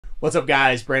What's up,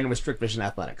 guys? Brandon with Strict Vision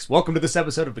Athletics. Welcome to this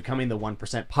episode of Becoming the 1%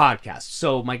 podcast.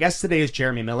 So my guest today is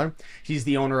Jeremy Miller. He's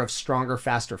the owner of Stronger,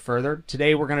 Faster, Further.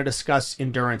 Today we're going to discuss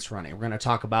endurance running. We're going to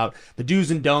talk about the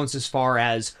do's and don'ts as far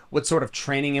as what sort of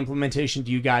training implementation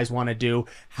do you guys want to do?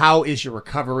 How is your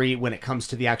recovery when it comes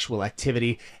to the actual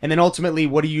activity? And then ultimately,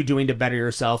 what are you doing to better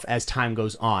yourself as time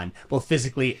goes on, both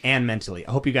physically and mentally?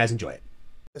 I hope you guys enjoy it.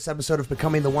 This episode of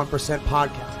Becoming the 1%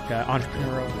 podcast.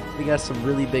 Entrepreneurial. We got some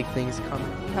really big things coming.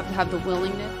 You have to have the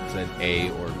willingness. It's an A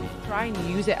or B. Try and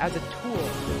use it as a tool.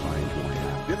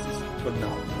 This is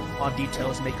phenomenal. All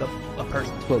details make up a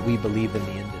person. It's what we believe in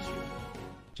the industry.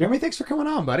 Jeremy, thanks for coming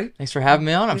on, buddy. Thanks for having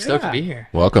me on. I'm stoked to be here.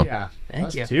 Welcome. Yeah, Thank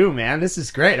us you. too, man. This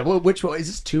is great. Which one is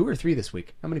this? 2 or 3 this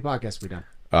week? How many podcasts have we done?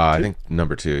 I think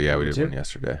number 2. Yeah, we did two? one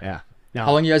yesterday. Yeah. Now,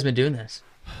 How long you guys been doing this?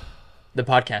 The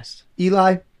podcast?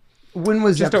 Eli, when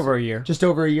was Just that? over a year. Just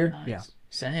over a year. Yeah.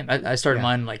 Same. I started Yeah.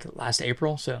 mine like last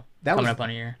April, so That coming was- up on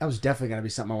a year. That was definitely going to be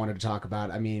something I wanted to talk about.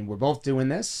 I mean, we're both doing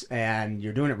this, and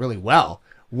you're doing it really well.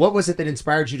 What was it that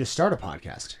inspired you to start a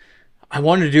podcast? I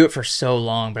wanted to do it for so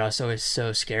long, but I was always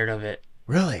so scared of it.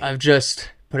 Really? Of just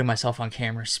putting myself on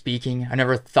camera, speaking. I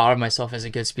never thought of myself as a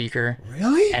good speaker.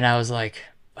 Really? And I was like,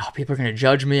 oh, people are going to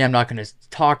judge me. I'm not going to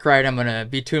talk right. I'm going to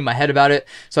be too in my head about it.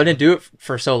 So I didn't do it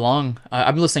for so long.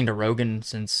 I've been listening to Rogan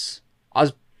since I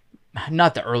was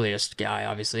not the earliest guy,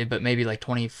 obviously, but maybe like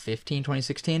 2015,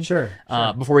 2016. Sure.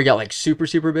 Before we got like super,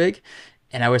 super big.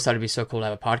 And I always thought it'd be so cool to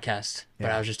have a podcast, but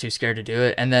Yeah. I was just too scared to do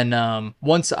it. And then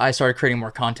once I started creating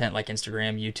more content like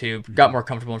Instagram, YouTube, got more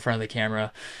comfortable in front of the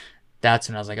camera, that's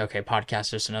when I was like, okay, podcast is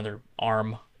just another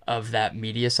arm of that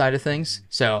media side of things.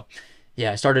 So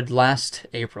yeah, I started last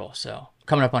April, so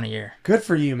coming up on a year. Good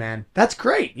for you, man. That's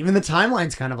great. Even the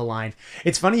timeline's kind of aligned.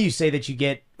 It's funny you say that you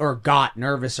get or got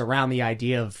nervous around the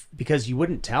idea of, because you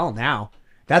wouldn't tell now.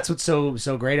 That's what's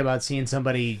so great about seeing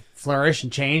somebody flourish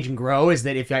and change and grow, is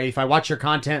that if I watch your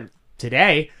content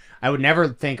today, I would never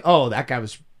think, oh, that guy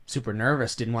was super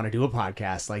nervous, didn't want to do a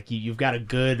podcast. Like you've got a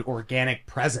good organic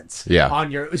presence. Yeah. On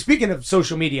your, speaking of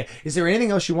social media, is there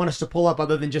anything else you want us to pull up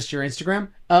other than just your Instagram?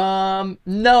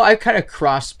 No, I kind of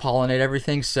cross-pollinate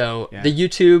everything. So Yeah. the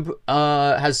YouTube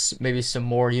has maybe some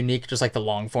more unique, just like the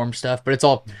long-form stuff, but it's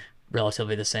all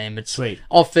relatively the same. It's Sweet.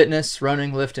 all fitness,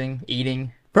 running, lifting,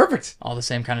 eating, Perfect. all the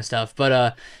same kind of stuff.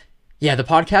 But yeah, the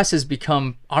podcast has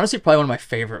become honestly probably one of my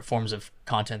favorite forms of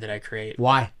content that I create,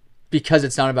 Why? because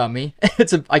it's not about me.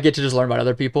 I get to just learn about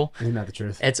other people. Isn't that the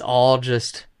truth? It's all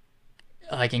just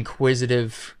like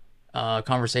inquisitive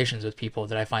conversations with people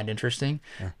that I find interesting.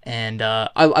 And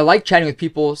I like chatting with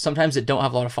people sometimes that don't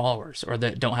have a lot of followers or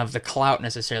that don't have the clout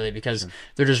necessarily, because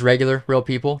they're just regular, real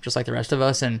people, just like the rest of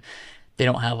us. And they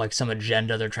don't have like some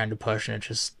agenda they're trying to push. And it's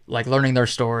just like learning their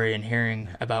story and hearing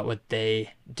about what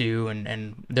they do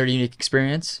and their unique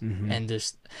experience, and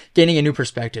just gaining a new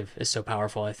perspective is so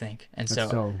powerful, I think. And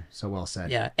That's so well said.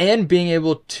 yeah, and being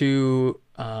able to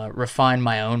refine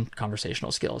my own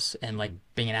conversational skills and like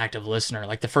being an active listener.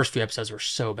 Like the first few episodes were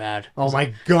so bad. Oh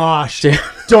my gosh.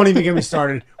 Don't even get me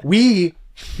started.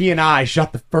 He and I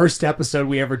shot the first episode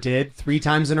we ever did 3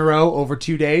 times in a row over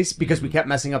 2 days because we kept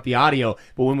messing up the audio.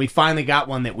 But when we finally got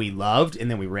one that we loved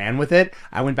and then we ran with it,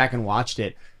 I went back and watched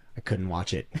it. I couldn't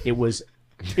watch it. It was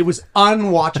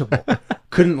unwatchable.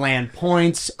 Couldn't land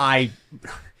points. I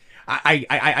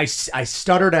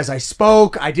stuttered as I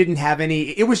spoke. I didn't have any.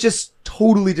 It was just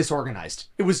totally disorganized.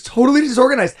 It was totally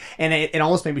disorganized, and it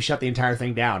almost made me shut the entire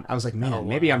thing down. I was like, man,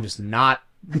 maybe I'm just not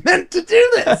meant to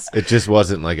do this. It just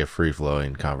wasn't like a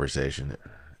free-flowing conversation.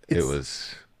 It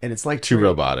was And it's like too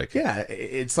robotic. Yeah,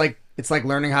 it's like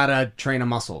learning how to train a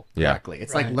muscle Yeah. correctly.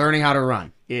 It's like learning how to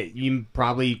run.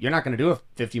 You're not going to do a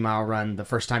 50-mile run the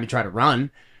first time you try to run,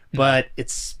 but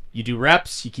you do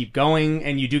reps, you keep going,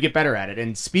 and you do get better at it.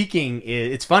 And speaking,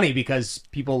 it's funny because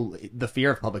the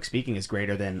fear of public speaking is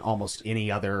greater than almost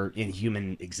any other in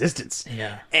human existence.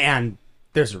 Yeah. And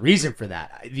there's a reason for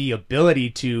that. The ability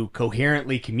to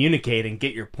coherently communicate and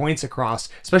get your points across,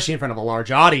 especially in front of a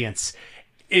large audience,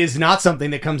 is not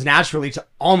something that comes naturally to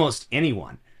almost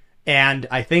anyone. And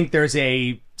I think there's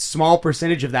a small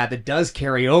percentage of that does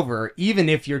carry over, even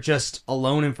if you're just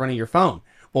alone in front of your phone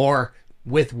or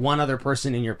with one other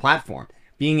person in your platform.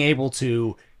 Being able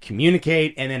to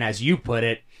communicate and then, as you put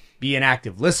it, be an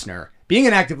active listener. Being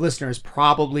an active listener is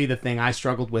probably the thing I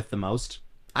struggled with the most.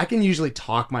 I can usually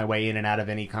talk my way in and out of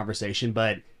any conversation,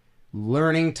 but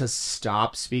learning to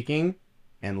stop speaking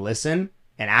and listen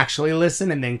and actually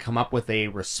listen and then come up with a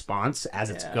response as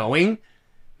it's going,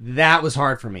 that was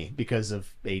hard for me because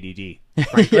of ADD,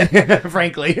 frankly.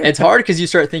 frankly. It's hard because you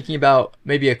start thinking about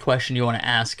maybe a question you want to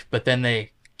ask, but then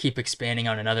they keep expanding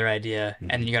on another idea, and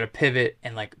then you got to pivot,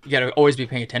 and like you got to always be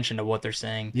paying attention to what they're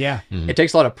saying. Yeah. It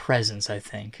takes a lot of presence, I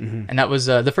think. And that was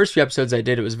the first few episodes I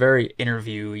did. It was very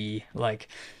interviewy. Like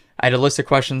I had a list of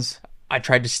questions. I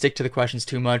tried to stick to the questions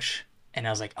too much, and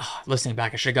I was like, oh, listening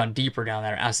back, I should have gone deeper down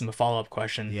there, asked them a follow-up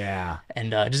question. Yeah.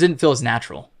 And it just didn't feel as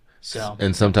natural. So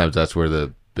And sometimes that's where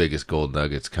the biggest gold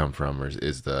nuggets come from,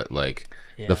 is the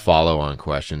Yeah. the follow-on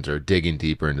questions or digging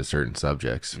deeper into certain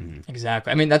subjects.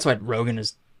 exactly. I mean, that's why Rogan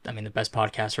is, the best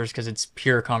podcasters, because it's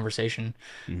pure conversation.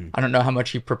 I don't know how much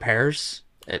he prepares.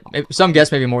 Some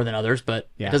guests maybe more than others, but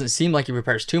Yeah. it doesn't seem like he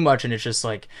prepares too much, and it's just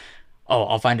like, oh,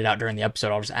 I'll find it out during the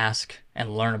episode. I'll just ask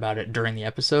and learn about it during the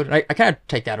episode. And I kind of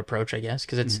take that approach, I guess,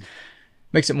 because it's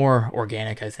makes it more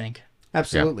organic, I think.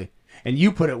 Absolutely. And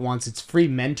you put it once, it's free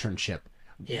mentorship.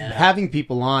 Yeah. Having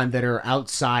people on that are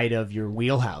outside of your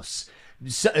wheelhouse,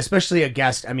 especially a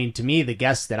guest. I mean, to me, the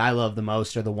guests that I love the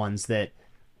most are the ones that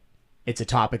it's a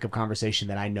topic of conversation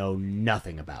that I know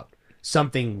nothing about.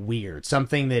 Something weird,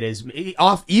 something that is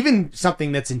off, even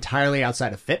something that's entirely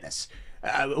outside of fitness.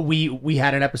 We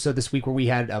had an episode this week where we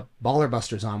had Baller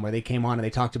Busters on, where they came on and they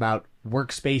talked about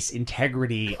workspace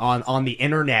integrity on the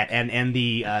internet and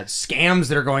the scams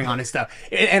that are going on and stuff.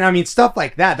 And I mean, stuff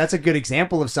like that. That's a good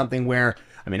example of something where,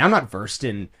 I mean, I'm not versed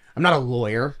in, I'm not a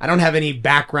lawyer. I don't have any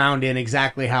background in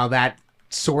exactly how that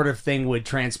sort of thing would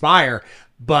transpire,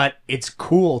 but it's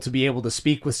cool to be able to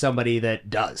speak with somebody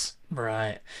that does.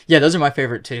 Right. Yeah, those are my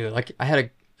favorite too. Like I had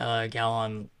a gal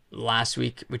on last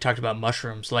week. We talked about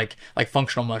mushrooms, like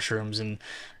functional mushrooms, and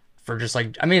for just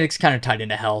like, I mean, it's kind of tied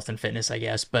into health and fitness, I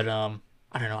guess. But I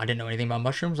don't know. I didn't know anything about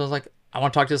mushrooms. I was like, I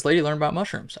want to talk to this lady, learn about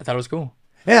mushrooms. I thought it was cool.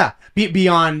 Yeah,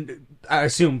 beyond, I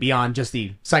assume beyond just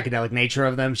the psychedelic nature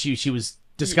of them, she was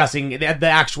discussing the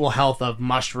actual health of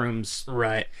mushrooms.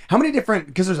 Right. How many different?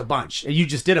 Because there's a bunch. You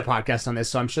just did a podcast on this,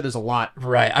 so I'm sure there's a lot.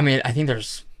 Right. I mean, I think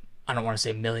there's, I don't want to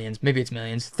say millions, maybe it's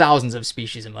millions, thousands of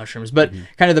species of mushrooms, but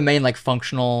kind of the main like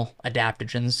functional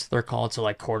adaptogens they're called. So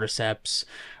like cordyceps,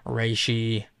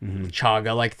 reishi,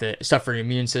 chaga, like the stuff for your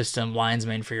immune system, lion's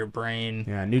mane for your brain.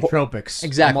 Yeah, nootropics.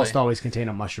 Exactly. Almost always contain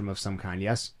a mushroom of some kind.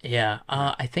 Yes. Yeah,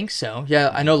 I think so.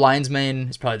 Yeah, I know lion's mane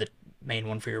is probably the main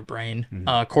one for your brain.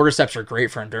 Cordyceps are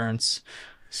great for endurance.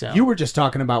 So You were just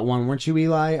talking about one, weren't you,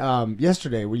 Eli?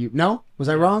 Yesterday, were you? No, was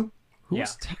I wrong? Who Yeah.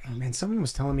 was? Man, someone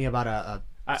was telling me about a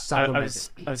I supplement.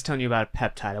 was telling you about a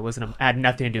peptide. I had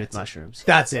nothing to do with mushrooms.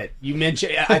 That's it. You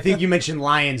mentioned. I think you mentioned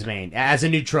lion's mane as a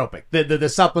nootropic. The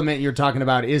supplement you're talking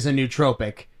about is a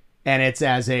nootropic, and it's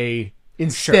as a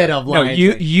instead of No, lion's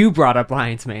mane. you brought up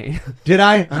lion's mane. Did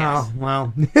I? Oh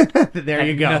well. There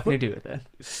you go. Nothing to do with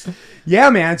it. Yeah,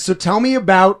 man. So tell me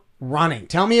about running.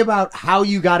 Tell me about how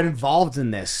you got involved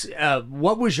in this.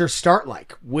 What was your start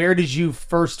like? Where did you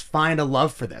first find a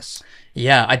love for this?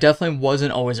 yeah, I definitely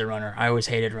wasn't always a runner. I always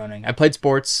hated running. I played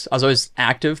sports. I was always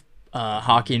active.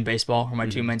 Hockey and baseball were my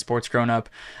two main sports growing up.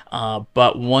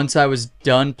 But once I was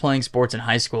done playing sports in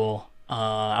high school,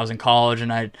 I was in college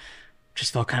and I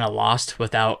just felt kind of lost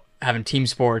without having team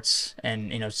sports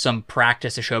and some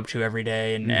practice to show up to every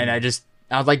day. And I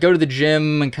would like go to the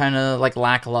gym and kind of like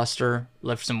lackluster,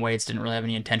 lift some weights, didn't really have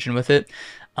any intention with it.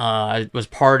 I was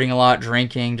partying a lot,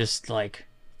 drinking, just like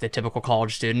the typical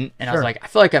college student. And I was like, I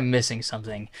feel like I'm missing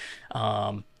something.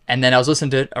 And then I was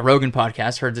listening to a Rogan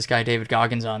podcast, heard this guy, David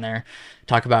Goggins, on there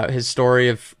talk about his story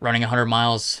of running 100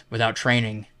 miles without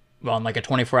training on like a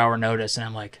 24-hour notice. And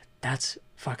I'm like, that's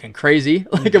fucking crazy.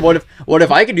 Like, what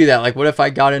if I could do that? Like, what if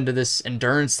I got into this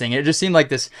endurance thing? And it just seemed like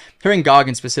this, hearing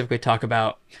Goggins specifically talk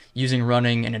about using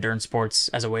running and endurance sports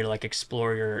as a way to like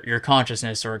explore your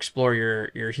consciousness or explore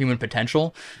your human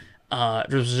potential,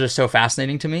 it was just so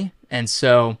fascinating to me. And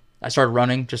so I started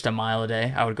running just a mile a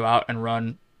day. I would go out and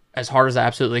run as hard as I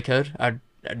absolutely could. I'd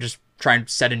just try and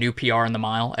set a new PR in the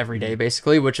mile every day,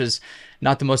 basically, which is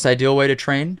not the most ideal way to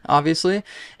train, obviously.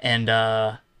 And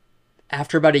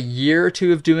after about a year or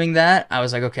two of doing that, I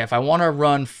was like, okay, if I want to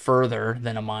run further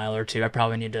than a mile or two, I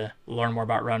probably need to learn more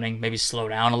about running, maybe slow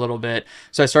down a little bit.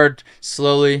 So I started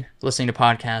slowly listening to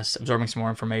podcasts, absorbing some more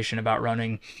information about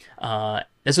running.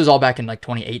 This was all back in like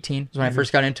 2018 was when I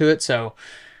first got into it. So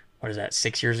what is that,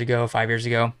 5 years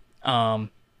ago?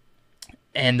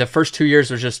 And the first 2 years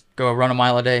was just go run a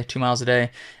mile a day, 2 miles a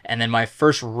day. And then my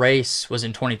first race was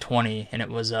in 2020, and it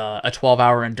was a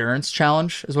 12-hour endurance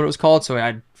challenge is what it was called. So I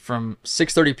had from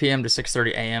 6:30 p.m. to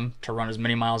 6:30 a.m. to run as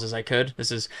many miles as I could.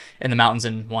 This is in the mountains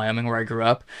in Wyoming where I grew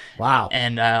up. Wow.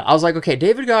 And I was like, okay,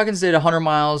 David Goggins did 100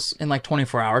 miles in like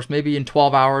 24 hours. Maybe in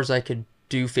 12 hours I could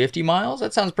do 50 miles.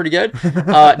 That sounds pretty good.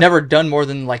 Never done more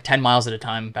than like 10 miles at a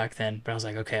time back then. But I was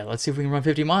like, okay, let's see if we can run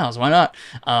 50 miles. Why not?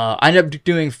 I ended up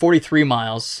doing 43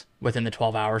 miles within the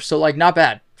 12 hours. So like not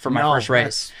bad for my No, first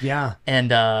race. that's- Yeah. And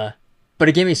but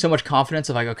it gave me so much confidence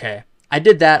of like, okay, I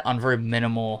did that on very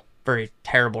minimal, very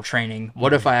terrible training.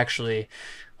 What if I actually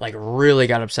like really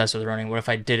got obsessed with running? What if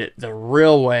I did it the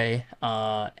real way?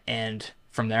 And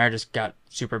from there I just got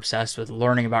super obsessed with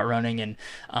learning about running, and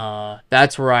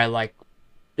that's where I like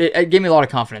it gave me a lot of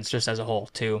confidence just as a whole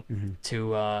to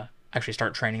actually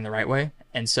start training the right way.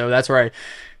 And so that's where I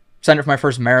signed up for my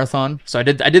first marathon. So I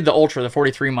did the ultra, the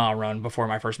 43-mile run before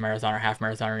my first marathon or half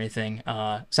marathon or anything.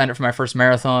 Signed up for my first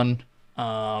marathon.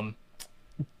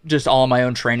 Just all my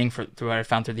own training through what I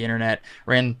found through the internet.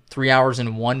 Ran 3 hours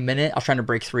and 1 minute. I was trying to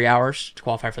break 3 hours to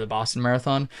qualify for the Boston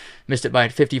Marathon. Missed it by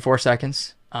 54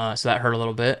 seconds. So that hurt a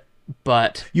little bit.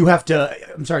 But You have to.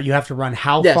 I'm sorry. You have to run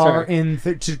how Yeah, far sorry. in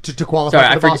to qualify sorry,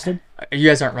 for I the forget. Boston? You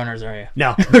guys aren't runners, are you?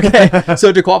 No. Okay.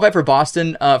 So to qualify for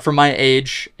Boston, for my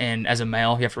age and as a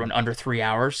male, you have to run under 3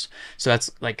 hours. So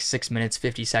that's like 6 minutes,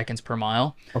 50 seconds per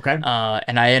mile. Okay.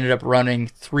 And I ended up running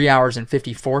 3 hours and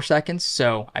 54 seconds.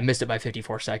 So I missed it by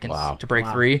 54 seconds Wow. to break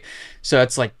 3. So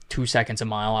that's like 2 seconds a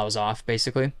mile I was off,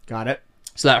 basically. Got it.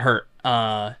 So that hurt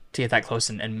to get that close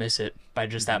and miss it by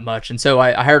just that much. And so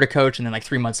I hired a coach, and then like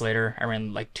 3 months later, I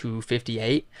ran like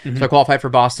 2:58. So I qualified for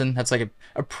Boston. That's like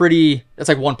a pretty, that's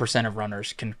like 1% of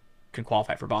runners can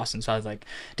qualify for Boston. So I was like,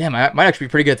 damn, I might actually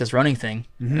be pretty good at this running thing.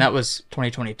 And that was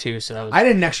 2022. So that was, I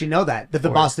didn't actually know that the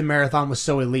Boston Marathon was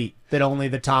so elite that only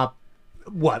the top,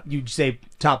 what you'd say,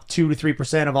 top 2 to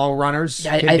 3% of all runners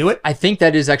yeah, can do it. I think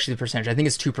that is actually the percentage. I think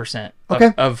it's 2%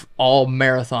 Okay. of all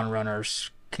marathon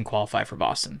runners can qualify for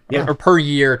Boston. Yeah. Or per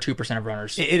year, 2% of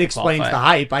runners. It can explains qualify. the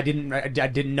hype. I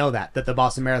didn't know that the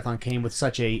Boston Marathon came with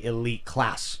such a elite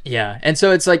class. Yeah, and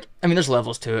so it's like, I mean, there's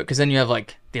levels to it, because then you have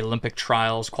like the Olympic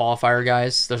trials qualifier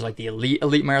guys. There's like the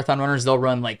elite marathon runners. They'll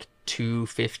run like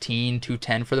 2:15,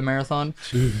 2:10 for the marathon.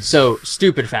 So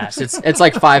stupid fast. It's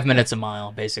like 5 minutes a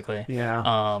mile basically.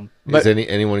 Yeah. But Is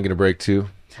anyone gonna break 2?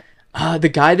 the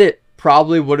guy that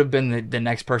probably would have been the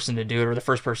next person to do it, or the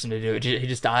first person to do it, he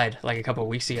just died like a couple of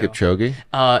weeks ago.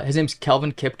 Kipchoge? His name's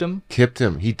Kelvin Kiptum.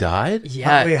 Kiptum. He died?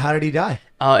 Yeah, Wait, how did he die?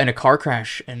 in a car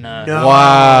crash in No.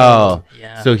 Wow.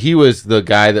 Yeah. So he was the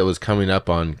guy that was coming up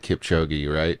on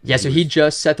Kipchoge, right? yeah, so he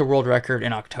just set the world record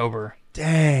in October.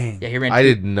 Dang. Yeah, he ran I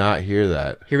did not hear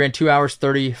that. he ran 2 hours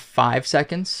 35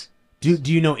 seconds. Do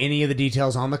you know any of the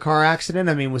details on the car accident?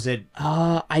 I mean, was it?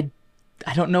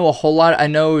 I don't know a whole lot. I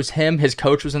know it was him. His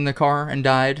coach was in the car and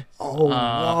died. Oh,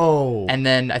 whoa. And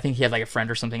then I think he had like a friend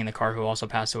or something in the car who also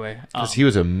passed away. 'Cause he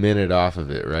was a minute off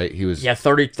of it, right? He was Yeah,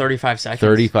 35 seconds.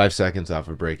 35 seconds off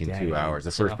of breaking Dang. 2 hours.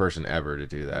 The first person ever to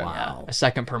do that. Yeah, a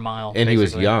second per mile. And he was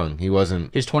basically. young. He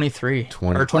wasn't. He was 23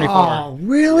 20. or 24. Oh,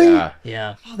 really? Yeah.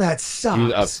 Yeah. Oh, that He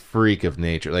was a sucks. freak of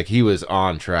nature. Like he was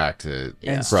on track to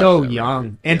Yeah. And crush so that young,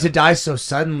 record. and to die so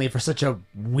suddenly for such a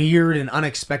weird and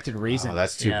unexpected reason. Oh,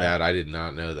 that's too Yeah. bad. I did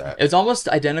not know that. It's almost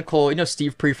identical. You know,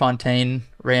 Steve Prefontaine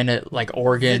ran at like the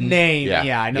Oregon name, Yeah.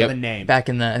 yeah, I know Yep. the name. back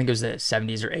in the, I think it was the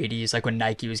 70s or 80s, like when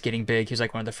Nike was getting big. He was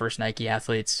like one of the first Nike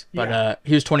athletes. But Yeah.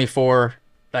 he was 24,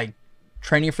 like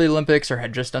training for the Olympics or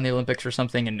had just done the Olympics or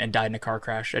something, and died in a car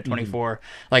crash at 24.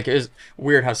 Like it was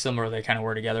weird how similar they kind of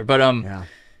were together. But Yeah.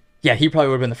 yeah, he probably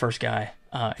would have been the first guy.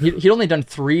 He'd only done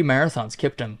 3 marathons,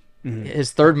 Kiptum.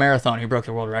 His third marathon, he broke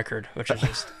the world record, which is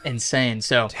just insane.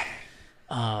 So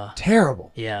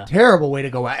Terrible. yeah. Terrible way to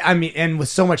go. I mean, and with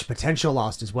so much potential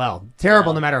lost as well.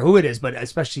 Terrible no matter who it is, but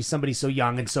especially somebody so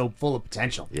young and so full of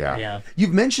potential. Yeah. Yeah.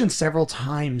 You've mentioned several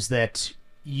times that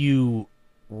you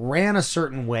ran a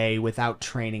certain way without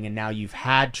training, and now you've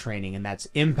had training, and that's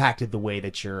impacted the way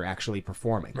that you're actually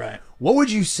performing. Right. What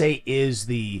would you say is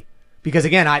the, because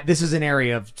again, this is an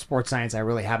area of sports science I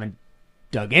really haven't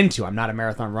dug into. I'm not a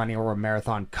marathon runner or a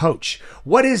marathon coach.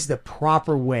 What is the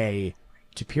proper way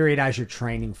to periodize your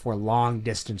training for long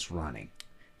distance running?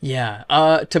 Yeah.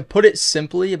 To put it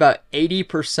simply, about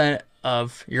 80%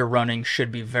 of your running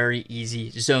should be very easy.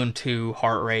 Zone 2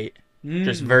 heart rate.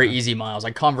 Just very easy miles,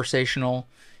 like conversational.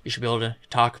 You should be able to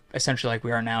talk essentially like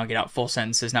we are now, get out full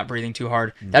sentences, not breathing too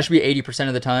hard. That should be 80%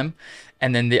 of the time.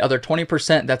 And then the other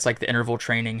 20%, that's like the interval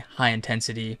training, high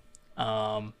intensity.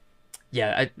 The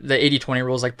 80-20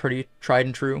 rule is like pretty tried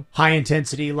and true. High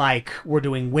intensity, like we're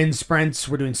doing wind sprints,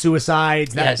 we're doing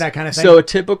suicides, that, Yes. that kind of thing. So a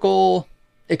typical,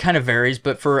 it kind of varies,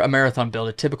 but for a marathon build,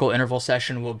 a typical interval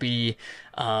session will be,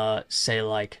 say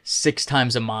like 6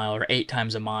 times a mile or 8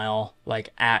 times a mile, like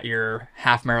at your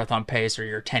half marathon pace or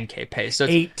your 10K pace. So,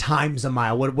 8 times a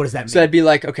mile. What does that mean? so that'd be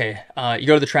like, okay, you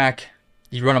go to the track,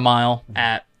 you run a mile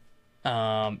at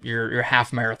your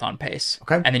half marathon pace.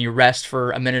 Okay. And then you rest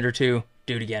for a minute or two,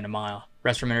 do it again, a mile,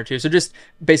 rest for a minute or two. So just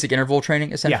basic interval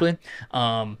training, essentially.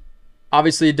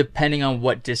 obviously, depending on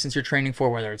what distance you're training for,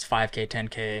 whether it's 5K,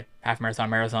 10K, half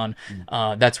marathon,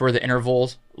 that's where the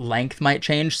intervals length might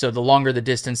change. So the longer the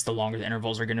distance, the longer the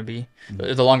intervals are going to be.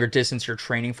 The longer distance you're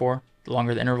training for, the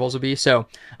longer the intervals will be. So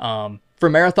for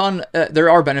marathon, there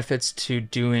are benefits to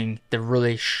doing the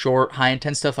really short,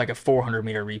 high-intense stuff, like a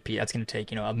 400-meter repeat. That's going to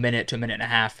take, a minute to a minute and a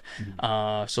half,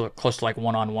 so close to like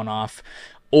one on, one off.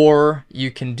 Or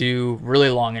you can do really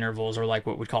long intervals, or like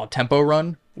what we'd call a tempo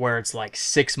run, where it's like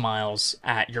 6 miles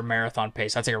at your marathon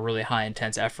pace. That's like a really high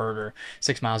intense effort, or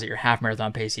 6 miles at your half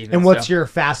marathon pace even. And what's your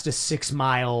fastest 6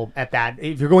 mile at that?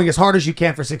 If you're going as hard as you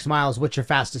can for 6 miles, what's your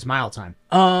fastest mile time?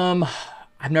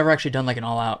 I've never actually done like an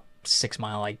all out 6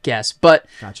 mile, I guess. But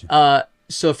Gotcha.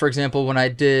 so for example, when I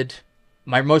did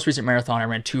my most recent marathon, I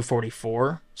ran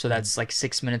 2:44. So that's like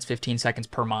 6 minutes, 15 seconds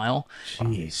per mile.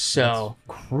 Jeez, So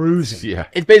cruising. Yeah.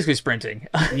 it's basically sprinting.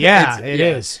 Yeah, it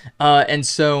is. And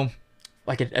so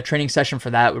like a training session for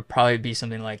that would probably be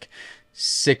something like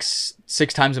six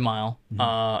times a mile.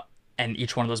 And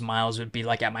each one of those miles would be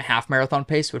like at my half marathon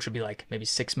pace, which would be like maybe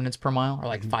 6 minutes per mile, or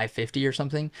like 5:50 or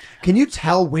something. Can you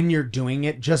tell when you're doing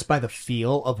it just by the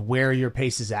feel of where your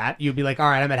pace is at? You'd be like, all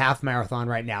right, I'm at half marathon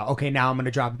right now. Okay, now I'm going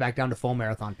to drop it back down to full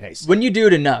marathon pace. When you do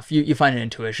it enough, you find an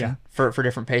intuition for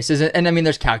different paces. And I mean,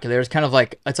 there's calculators, kind of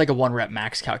like, it's like a 1 rep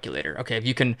max calculator. Okay, if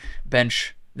you can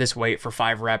bench this weight for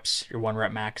 5 reps, your 1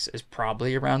 rep max is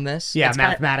probably around this. Yeah, It's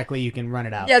mathematically you can run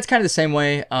it out. Yeah, it's kind of the same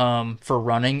way for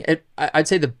running. I'd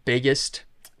say the biggest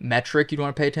metric you'd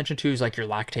want to pay attention to is like your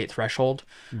lactate threshold.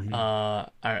 I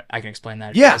can explain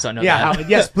that if you Yeah, guys don't know yeah. that.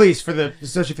 Yes, please,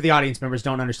 especially for the audience members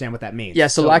don't understand what that means. Yeah,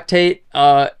 so lactate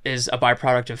is a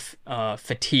byproduct of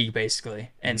fatigue,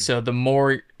 basically. And so the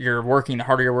more you're working, the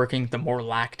harder you're working, the more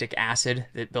lactic acid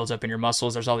that builds up in your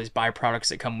muscles. There's all these byproducts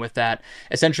that come with that.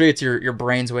 Essentially, it's your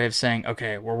brain's way of saying,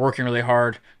 okay, we're working really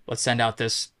hard. Let's send out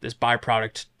this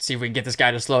byproduct, see if we can get this guy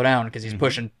to slow down because he's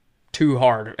pushing too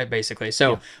hard, basically.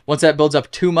 So once that builds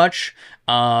up too much,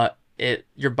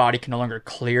 your body can no longer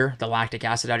clear the lactic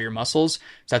acid out of your muscles.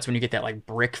 So that's when you get that like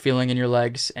brick feeling in your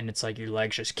legs, and it's like your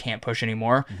legs just can't push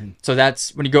anymore. So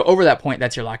that's when you go over that point,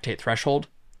 that's your lactate threshold.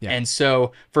 And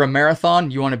so for a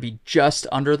marathon, you want to be just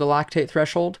under the lactate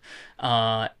threshold.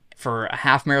 For a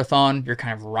half marathon, you're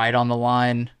kind of right on the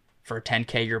line. For a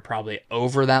 10K, you're probably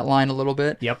over that line a little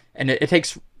bit. Yep. And it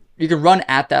takes, you can run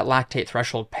at that lactate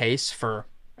threshold pace for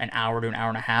an hour to an hour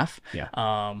and a half.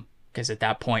 Yeah. Because at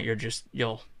that point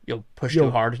you'll push too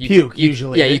hard. You Puke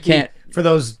usually. Yeah, you can't. For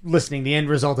those listening, the end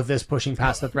result of this pushing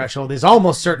past the threshold is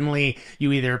almost certainly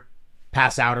you either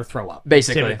pass out or throw up.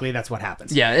 Basically. Typically, that's what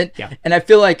happens. Yeah. And I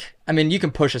feel like, I mean, you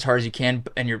can push as hard as you can,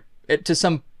 and to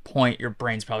some point your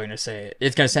brain's probably going to say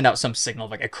it's going to send out some signal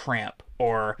like a cramp,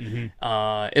 or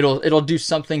it'll do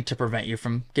something to prevent you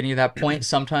from getting to that point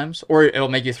sometimes, or it'll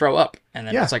make you throw up, and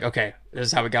then it's like, okay, this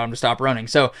is how we got him to stop running.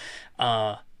 So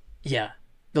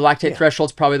the lactate threshold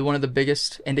is probably one of the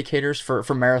biggest indicators for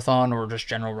marathon or just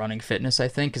general running fitness, I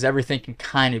think, because everything can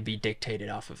kind of be dictated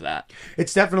off of that.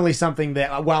 It's definitely something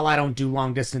that, while I don't do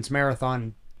long distance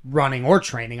marathon running or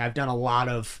training, I've done a lot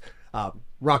of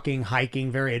rucking,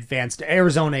 hiking, very advanced.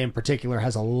 Arizona in particular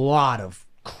has a lot of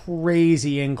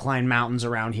crazy incline mountains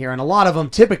around here, and a lot of them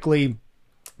typically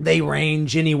they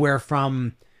range anywhere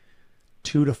from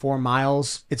 2 to 4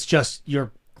 miles. It's just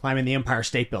you're climbing the Empire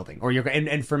State Building, or you're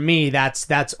and for me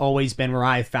that's always been where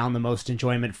I've found the most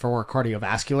enjoyment for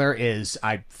cardiovascular. Is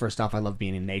first off, I love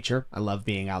being in nature. I love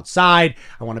being outside.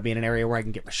 I want to be in an area where I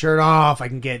can get my shirt off, I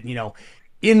can get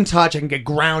in touch, I can get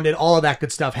grounded. All of that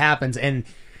good stuff happens, and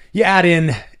you add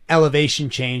in elevation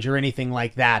change or anything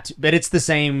like that, but it's the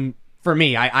same for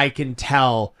me. I can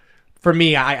tell. For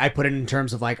me, I put it in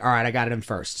terms of like, all right, I got it in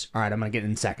first. All right, I'm gonna get it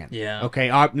in second. Yeah. Okay.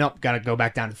 Nope. Got to go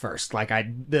back down to first. Like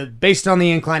based on the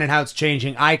incline and how it's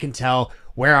changing, I can tell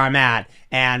where I'm at.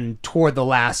 And toward the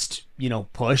last,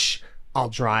 push, I'll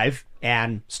drive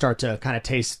and start to kind of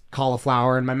taste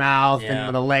cauliflower in my mouth,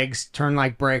 and the legs turn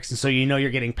like bricks, and so you're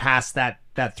getting past that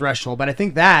threshold. But I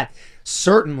think that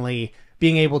certainly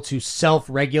being able to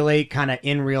self-regulate kind of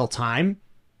in real time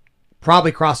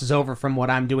probably crosses over from what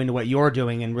I'm doing to what you're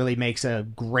doing, and really makes a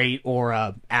great or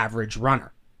a average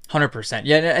runner. 100%.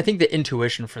 Yeah, and I think the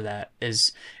intuition for that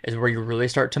is where you really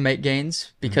start to make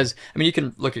gains, because I mean, you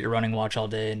can look at your running watch all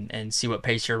day and see what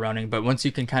pace you're running, but once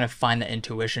you can kind of find the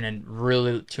intuition and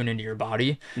really tune into your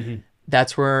body,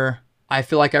 that's where I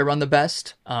feel like I run the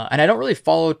best. And I don't really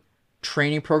follow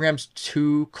training programs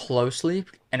too closely,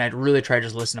 and I'd really try to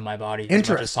just listen to my body as much as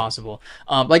Interesting. possible.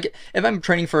 Like if I'm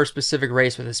training for a specific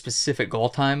race with a specific goal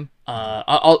time,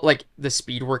 I'll like the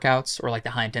speed workouts or like the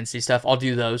high intensity stuff. I'll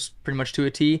do those pretty much to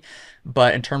a T.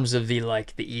 But in terms of the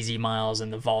easy miles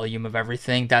and the volume of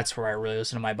everything, that's where I really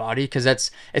listen to my body, because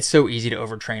it's so easy to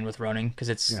overtrain with running, because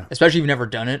it's especially if you've never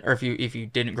done it, or if you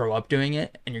didn't grow up doing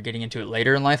it and you're getting into it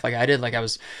later in life, like I did. Like I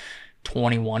was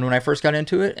 21 when I first got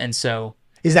into it, and so.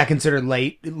 Is that considered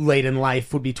late in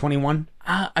life? Would be 21?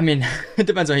 I mean, it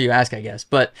depends on who you ask, I guess.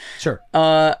 But Sure.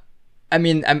 I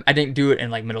mean, I didn't do it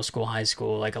in like middle school, high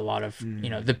school. Like a lot of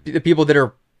the people that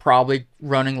are probably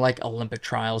running like Olympic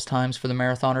trials times for the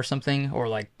marathon or something, or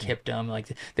like Kiptum, like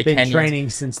the Been Kenyans, training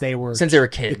since they were since they were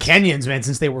kids. The Kenyans, man,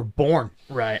 since they were born.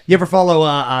 Right. You ever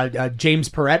follow James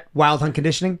Perrett, Wild Hunt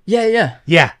Conditioning? Yeah.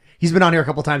 Yeah, he's been on here a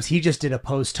couple times. He just did a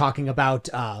post talking about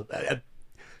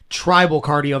tribal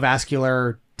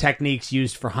cardiovascular techniques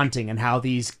used for hunting, and how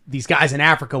these guys in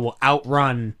Africa will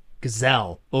outrun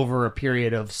gazelle over a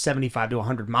period of 75 to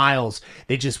 100 miles.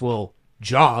 They just will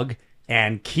jog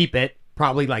and keep it,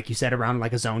 probably like you said, around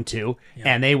like a zone 2,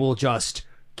 and they will just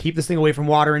keep this thing away from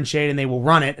water and shade, and they will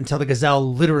run it until the gazelle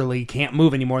literally can't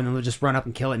move anymore, and then they'll just run up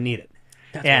and kill it and eat it.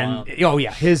 And oh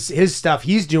yeah, his stuff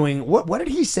he's doing. What did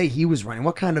he say he was running?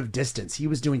 What kind of distance? He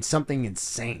was doing something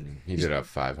insane. He did a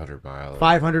 500 mile.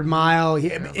 500 mile.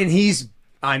 And he's,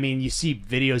 I mean, you see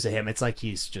videos of him. It's like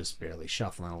he's just barely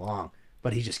shuffling along,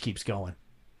 but he just keeps going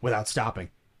without stopping.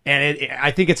 And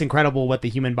I think it's incredible what the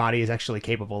human body is actually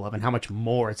capable of, and how much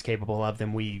more it's capable of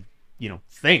than we,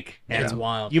 think. And It's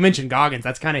wild. You mentioned Goggins.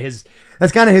 That's kind of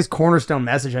his cornerstone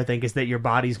message, I think, is that your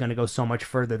body's going to go so much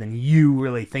further than you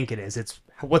really think it is. It's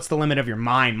what's the limit of your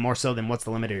mind more so than what's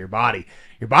the limit of your body.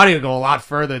 Your body will go a lot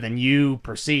further than you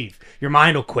perceive. Your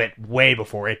mind will quit way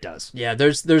before it does. Yeah,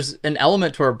 there's an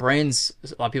element to our brains. A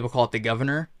lot of people call it the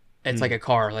governor. It's like a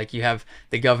car. Like you have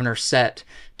the governor set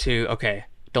to, okay,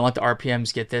 don't let the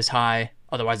RPMs get this high,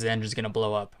 otherwise the engine's going to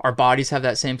blow up. Our bodies have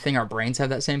that same thing. Our brains have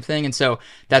that same thing. And so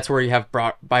that's where you have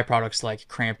byproducts like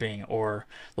cramping or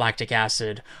lactic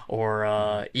acid,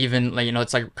 or even,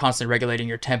 it's like constantly regulating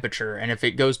your temperature. And if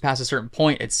it goes past a certain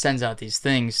point, it sends out these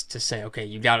things to say, okay,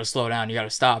 you got to slow down, you got to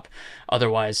stop.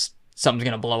 Otherwise, something's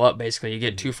going to blow up, basically. You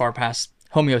get too far past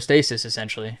homeostasis,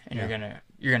 essentially, and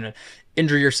you're going to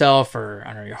injure yourself, or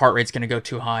I don't know, your heart rate's going to go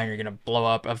too high and you're going to blow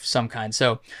up of some kind.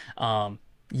 So,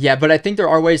 yeah, but I think there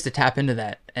are ways to tap into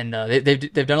that, and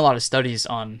they've done a lot of studies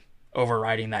on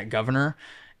overriding that governor.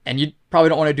 And you probably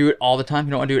don't want to do it all the time.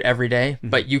 You don't want to do it every day,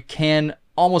 but you can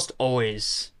almost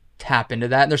always tap into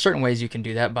that. And there's certain ways you can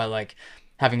do that by like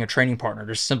having a training partner.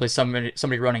 There's simply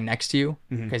somebody running next to you,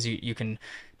 because you can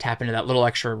tap into that little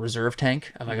extra reserve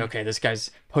tank of like, okay, this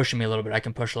guy's pushing me a little bit, I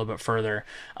can push a little bit further,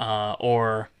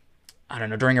 or I don't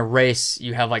know, during a race,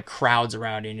 you have like crowds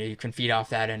around you and you can feed off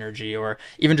that energy, or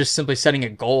even just simply setting a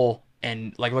goal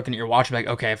and like looking at your watch and like,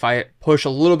 okay, if I push a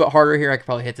little bit harder here, I could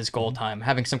probably hit this goal time.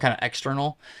 Having some kind of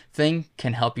external thing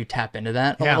can help you tap into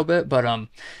that a little bit. But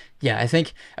yeah,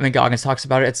 I mean, Goggins talks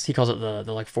about it. He calls it the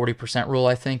like 40% rule,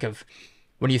 I think, of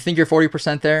when you think you're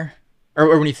 40% there,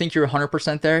 or when you think you're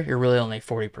 100% there, you're really only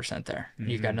 40% there.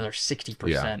 You've got another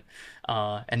 60%.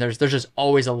 And there's just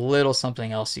always a little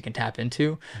something else you can tap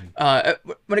into.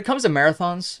 When it comes to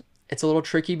marathons, it's a little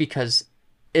tricky because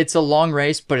it's a long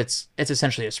race, but it's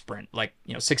essentially a sprint. Like,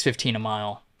 6:15 a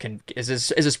mile is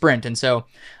a sprint. And so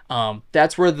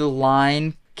that's where the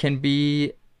line can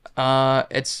be,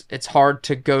 it's hard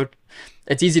to go.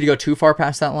 It's easy to go too far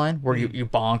past that line where you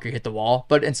bonk or you hit the wall.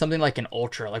 But in something like an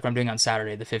ultra, like what I'm doing on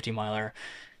Saturday, the 50 miler,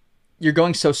 you're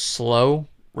going so slow,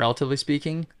 relatively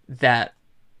speaking, that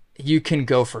you can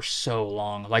go for so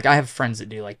long. Like I have friends that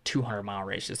do like 200-mile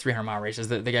races, 300-mile races.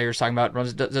 The guy you're talking about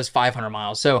does 500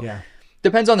 miles. So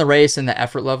depends on the race and the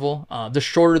effort level. The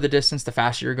shorter the distance, the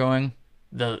faster you're going,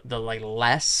 the like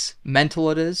less mental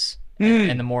it is,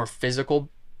 and the more physical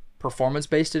performance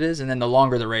based it is, and then the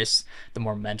longer the race, the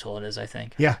more mental it is, I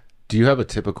think. Yeah. Do you have a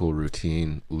typical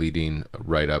routine leading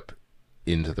right up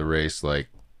into the race, like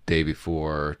day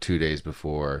before, 2 days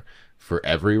before, for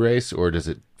every race, or does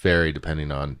it vary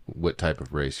depending on what type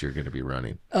of race you're going to be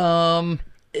running?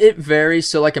 It varies.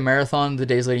 So like a marathon, the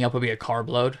days leading up will be a carb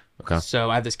load. Okay. So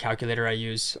I have this calculator I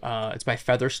use. It's by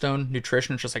Featherstone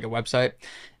Nutrition. It's just like a website,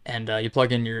 and you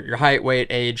plug in your height, weight,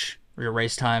 age, your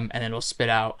race time, and then it'll spit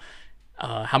out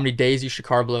how many days you should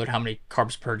carb load, how many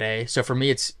carbs per day. So for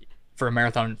me, it's for a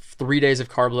marathon, 3 days of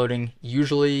carb loading,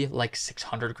 usually like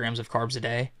 600 grams of carbs a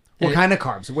day. What kind of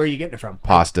carbs? Where are you getting it from?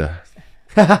 Pasta.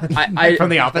 I From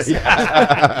The Office. You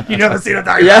know the scene I'm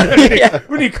talking Yeah, about. yeah.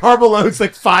 When he carbo loads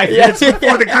like 5 Yeah, minutes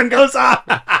before the gun goes off.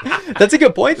 That's a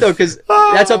good point though, because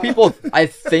that's how people I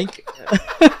think.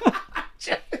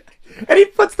 And he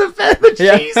puts the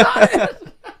Yeah. cheese on it.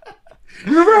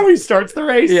 Remember how he starts the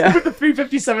race Yeah. with the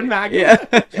 357 Magnum? Yeah.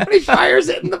 And he fires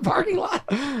it in the parking lot.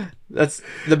 That's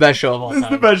the best show of all This is the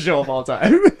time. best show of all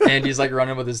time. And he's like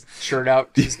running with his shirt out.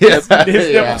 His His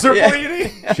yeah. nipples are Yeah.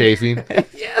 bleeding. Chafing.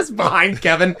 Yes, behind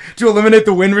Kevin to eliminate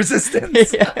the wind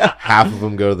resistance. Yeah. Half of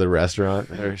them go to the restaurant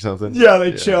or something. Yeah,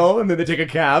 they chill and then they take a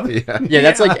cab. Yeah. Yeah,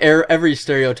 that's like every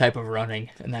stereotype of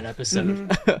running in that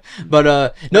episode.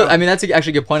 But no, I mean that's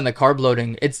actually a good point in the carb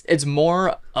loading. It's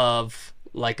more of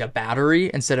like a battery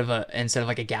instead of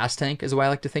like a gas tank is the way I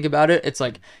like to think about it. It's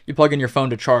like you plug in your phone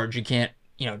to charge. You can't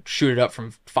shoot it up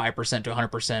from 5% to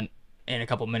 100% in a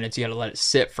couple minutes. You got to let it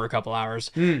sit for a couple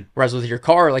hours. Whereas with your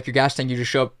car, like your gas tank, you just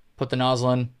show up, put the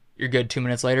nozzle in, you're good 2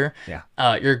 minutes later. Yeah.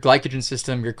 Your glycogen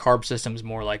system, your carb system is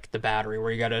more like the battery,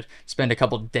 where you got to spend a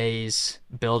couple days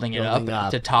building it Building up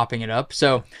up. to topping it up.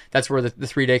 So that's where the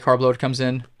 3-day carb load comes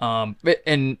in.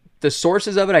 And the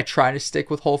sources of it, I try to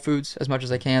stick with whole foods as much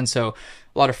as I can. So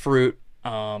a lot of fruit,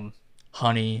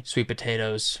 honey, sweet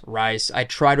potatoes, rice. I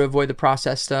try to avoid the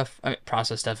processed stuff. I mean,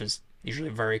 processed stuff is usually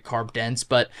very carb dense,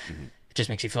 but it just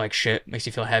makes you feel like shit, makes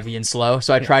you feel heavy and slow.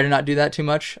 So I try to not do that too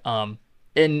much.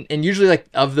 And usually like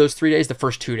of those 3 days, the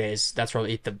first 2 days, that's where I'll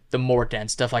eat the more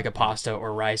dense stuff like a pasta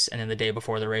or rice. And then the day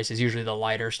before the race is usually the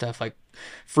lighter stuff like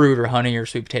fruit or honey or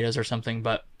sweet potatoes or something.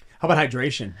 But How about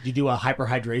hydration? Do you do a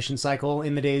hyperhydration cycle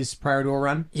in the days prior to a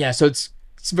run? yeah, so it's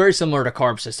very similar to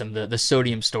carb system. The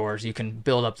sodium stores, you can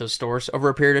build up those stores over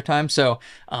a period of time. So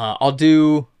I'll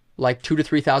do like 2,000 to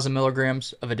 3,000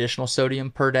 milligrams of additional sodium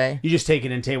per day. You just take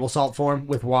it in table salt form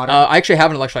with water? I actually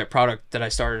have an electrolyte product that I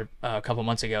started a couple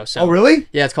months ago. So oh, really?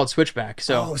 yeah, it's called Switchback.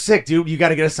 So Oh, sick, dude. You got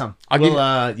to get us some. I'll give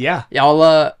yeah. yeah,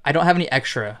 I don't have any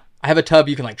extra. I have a tub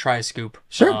you can like try a scoop.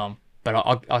 Sure. But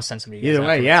I'll send some to you. guys Either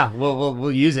way, afterwards. yeah,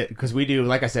 we'll use it because we do.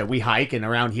 Like I said, we hike, and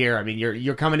around here, I mean,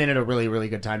 you're coming in at a really really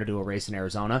good time to do a race in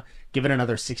Arizona. Give it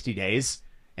another 60 days,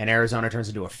 and Arizona turns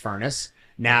into a furnace.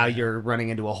 Now you're running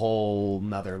into a whole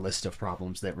nother list of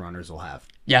problems that runners will have.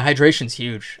 Yeah, hydration's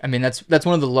huge. I mean, that's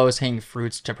one of the lowest hanging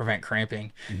fruits to prevent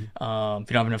cramping. If you don't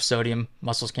have enough sodium,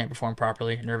 muscles can't perform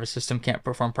properly, nervous system can't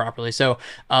perform properly. So,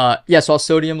 so I'll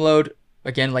sodium load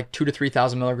again like 2,000 to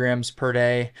 3,000 milligrams per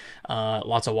day,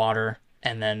 lots of water,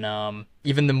 and then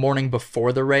even the morning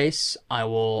before the race,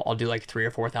 I'll do like 3,000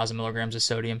 or 4,000 milligrams of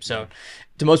sodium. So,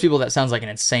 to most people, that sounds like an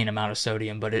insane amount of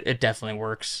sodium, but it definitely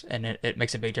works and it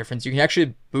makes a big difference. You can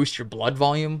actually boost your blood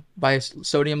volume by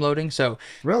sodium loading. So,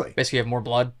 Really? basically you have more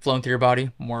blood flowing through your body,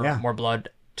 more Yeah. blood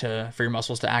for your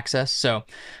muscles to access. So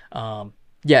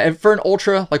and for an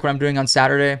ultra like what I'm doing on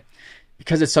Saturday,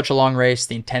 because it's such a long race,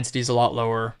 the intensity is a lot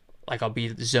lower. Like I'll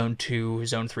be zone 2,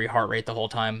 zone 3 heart rate the whole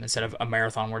time instead of a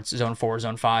marathon where it's zone 4,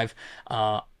 zone 5.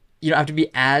 You don't have to be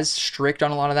as strict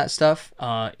on a lot of that stuff.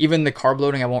 Even the carb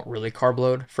loading, I won't really carb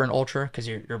load for an ultra because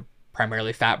you're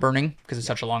primarily fat burning because it's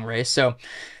such a long race. So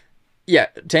yeah,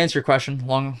 to answer your question,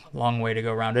 long way to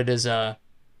go around it is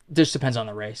just depends on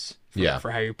the race for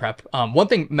how you prep. One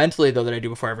thing mentally though that I do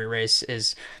before every race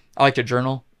is I like to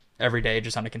journal every day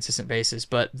just on a consistent basis.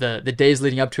 But the days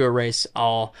leading up to a race,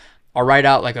 I'll write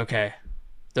out like, okay,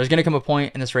 there's gonna come a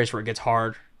point in this race where it gets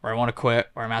hard, where I want to quit,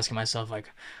 or I'm asking myself like,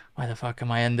 why the fuck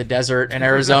am I in the desert in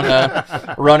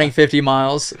Arizona running 50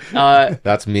 miles?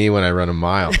 That's me when I run a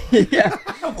mile. Yeah.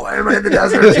 Why am I in the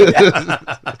desert?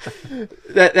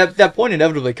 That point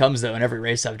inevitably comes though in every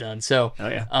race I've done. So Oh,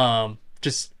 yeah.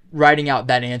 just writing out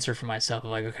that answer for myself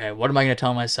of like, okay, what am I going to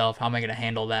tell myself? How am I going to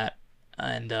handle that?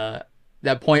 And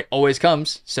that point always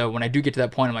comes. So when I do get to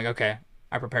that point, I'm like, okay,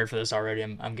 I prepared for this already.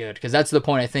 I'm good. Because that's the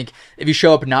point. I think if you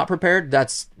show up not prepared,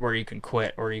 that's where you can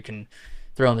quit or you can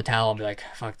throw in the towel and be like,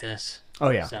 fuck this. Oh,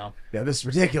 yeah. So Yeah, this is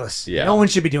ridiculous. Yeah. No one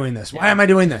should be doing this. Why am I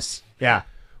doing this? Yeah.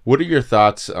 What are your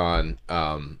thoughts on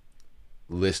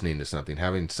listening to something,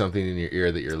 having something in your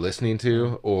ear that you're listening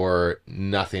to, or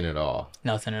nothing at all?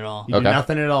 nothing at all. You do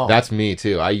nothing at all. That's me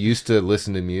too. I used to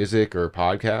listen to music or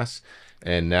podcasts,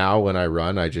 and now when I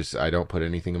run, I don't put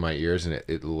anything in my ears, and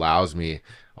it allows me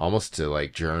almost to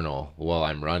like journal while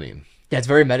I'm running. Yeah, it's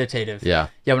very meditative. Yeah.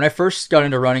 Yeah, when I first got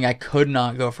into running, I could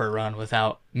not go for a run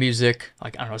without music,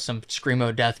 like, I don't know, some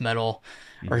screamo death metal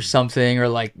or something, or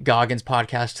like Goggins'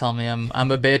 podcast telling me I'm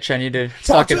a bitch, I need to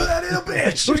Talk to fucking... that little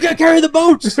bitch. Who's gonna carry the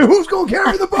boats? Who's going to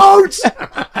carry the boats?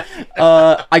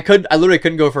 I literally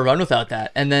couldn't go for a run without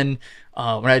that. And then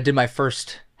when I did my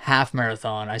first half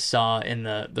marathon, I saw in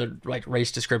the like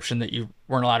race description that you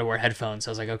weren't allowed to wear headphones.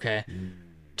 I was like, okay,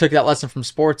 took that lesson from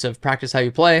sports of practice how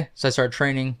you play. So I started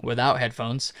training without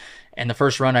headphones. And the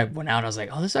first run I went out, I was like,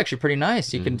 oh, this is actually pretty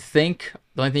nice. You can think.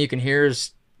 The only thing you can hear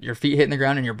is your feet hitting the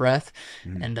ground and your breath.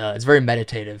 And it's very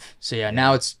meditative. So yeah,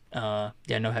 now it's no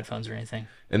headphones or anything.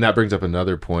 And that brings up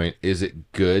another point. Is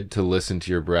it good to listen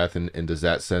to your breath, and does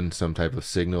that send some type of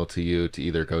signal to you to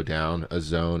either go down a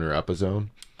zone or up a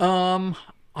zone?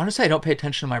 Honestly, I don't pay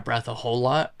attention to my breath a whole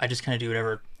lot. I just kind of do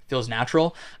whatever feels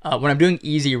natural. When I'm doing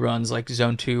easy runs like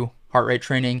zone 2 heart rate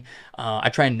training, I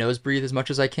try and nose breathe as much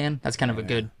as I can. That's kind of a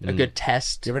good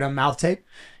test. You ever done mouth tape?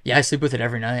 Yeah, I sleep with it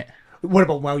every night. What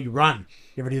about while you run?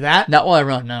 You ever do that? Not while I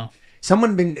run, no.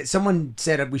 Someone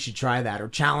said we should try that or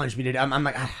challenged me to. I'm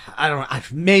like, I don't know.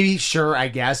 Maybe, sure, I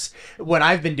guess. What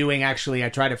I've been doing, actually, I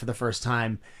tried it for the first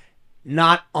time,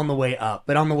 not on the way up,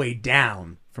 but on the way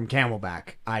down from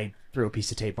Camelback. I threw a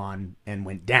piece of tape on and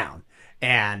went down.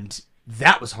 And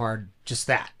that was hard, just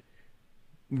that.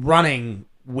 Running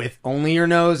with only your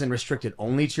nose and restricted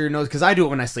only to your nose, because I do it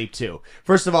when I sleep too.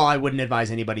 First of all, I wouldn't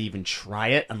advise anybody even try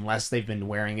it unless they've been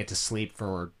wearing it to sleep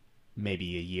for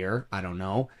maybe a year. I don't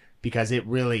know. Because it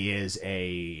really is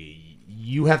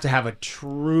you have to have a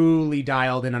truly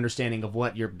dialed in understanding of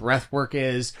what your breath work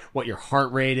is, what your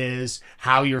heart rate is,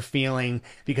 how you're feeling.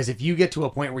 Because if you get to a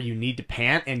point where you need to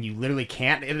pant and you literally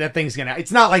can't, that thing's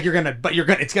it's not like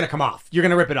it's gonna come off. You're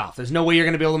gonna rip it off. There's no way you're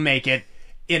gonna be able to make it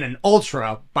in an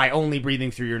ultra by only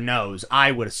breathing through your nose,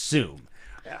 I would assume.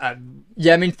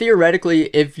 Yeah, I mean, theoretically,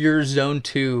 if you're zone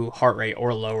 2 heart rate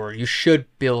or lower, you should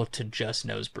be able to just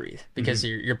nose breathe because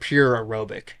you're pure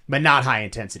aerobic. But not high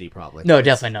intensity, probably. No,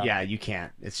 definitely not. Yeah, you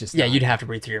can't. It's just you'd have to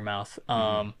breathe through your mouth.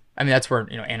 I mean, that's where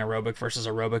anaerobic versus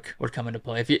aerobic would come into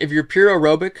play. If you're pure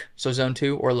aerobic, so zone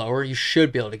 2 or lower, you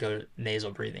should be able to go to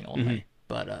nasal breathing only.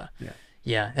 But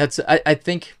that's I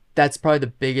think that's probably the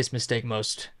biggest mistake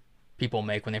most people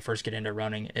make when they first get into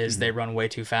running is they run way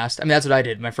too fast. I mean, that's what I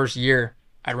did. My first year,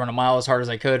 I'd run a mile as hard as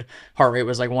I could. Heart rate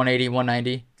was like 180,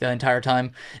 190 the entire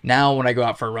time. Now when I go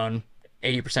out for a run,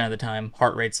 80% of the time,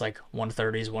 heart rate's like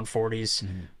 130s, 140s.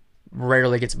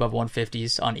 Rarely gets above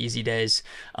 150s on easy days.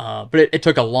 But it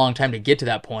took a long time to get to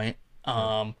that point,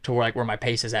 to where my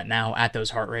pace is at now at those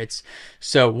heart rates.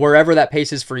 So wherever that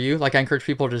pace is for you, like I encourage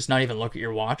people to just not even look at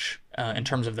your watch in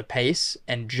terms of the pace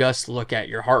and just look at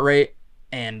your heart rate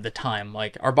and the time.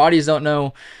 Like our bodies don't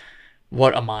know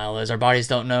what a mile is. Our bodies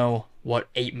don't know what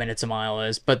 8 minutes a mile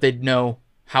is, but they know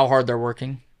how hard they're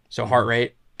working. So heart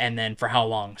rate, and then for how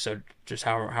long. So just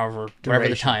however whatever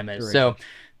the time is. So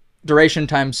duration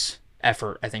times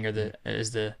effort, I think,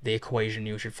 is the equation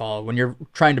you should follow when you're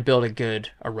trying to build a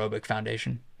good aerobic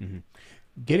foundation.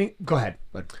 Go ahead.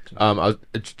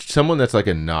 Someone that's like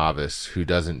a novice who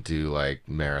doesn't do like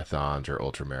marathons or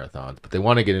ultra marathons, but they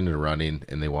want to get into running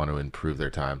and they want to improve their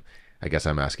time. I guess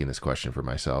I'm asking this question for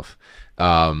myself.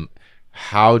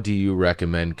 How do you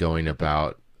recommend going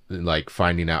about like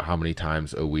finding out how many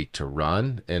times a week to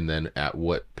run, and then at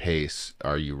what pace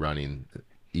are you running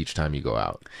each time you go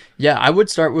out? Yeah, I would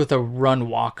start with a run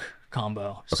walk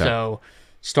combo. Okay. So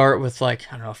start with like,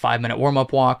 I don't know, a 5-minute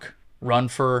warm-up walk, run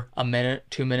for a minute,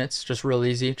 2 minutes, just real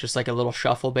easy, just like a little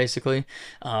shuffle basically.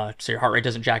 So your heart rate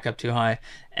doesn't jack up too high,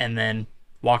 and then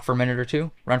walk for a minute or two,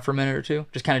 run for a minute or two.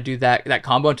 Just kind of do that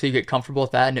combo until you get comfortable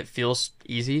with that and it feels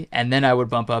easy. And then I would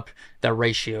bump up the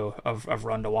ratio of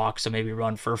run to walk. So maybe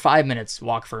run for 5 minutes,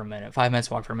 walk for a minute, 5 minutes,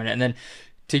 walk for a minute. And then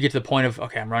to get to the point of,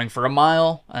 okay, I'm running for a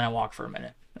mile and I walk for a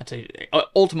minute. Until you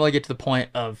ultimately get to the point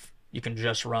of you can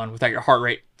just run without your heart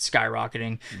rate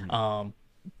skyrocketing.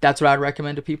 That's what I'd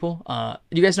recommend to people.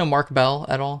 Do you guys know Mark Bell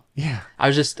at all? Yeah. I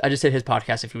just did his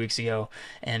podcast a few weeks ago,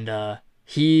 and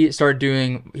he started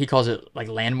doing, he calls it like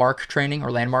landmark training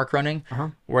or landmark running,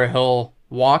 where he'll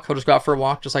just go out for a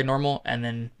walk just like normal, and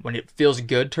then when it feels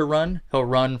good to run, he'll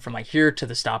run from like here to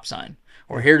the stop sign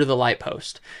or here to the light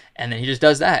post, and then he just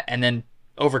does that. And then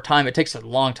over time, it takes a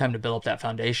long time to build up that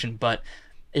foundation, but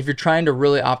if you're trying to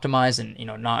really optimize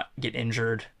and not get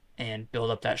injured and build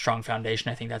up that strong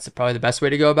foundation, I think that's probably the best way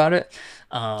to go about it.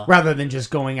 Rather than just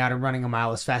going out and running a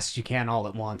mile as fast as you can all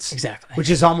at once. Exactly. Which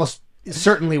is almost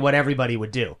certainly what everybody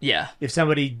would do. Yeah. If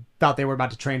somebody thought they were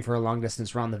about to train for a long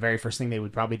distance run, the very first thing they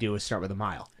would probably do is start with a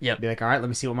mile. Yep. Be like, all right, let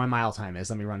me see what my mile time is.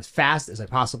 Let me run as fast as I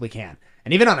possibly can.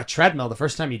 And even on a treadmill, the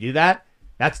first time you do that,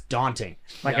 that's daunting.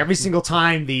 Like every single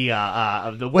time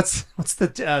what's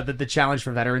the challenge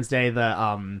for Veterans Day,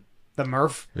 the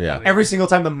Murph. Yeah. Every single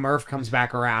time the Murph comes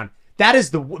back around, that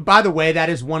is by the way, that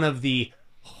is one of the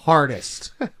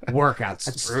hardest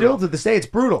workouts. Still to this day, it's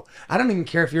brutal. I don't even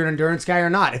care if you're an endurance guy or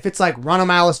not. If it's like run a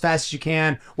mile as fast as you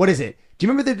can, what is it? Do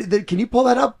you remember can you pull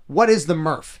that up? What is the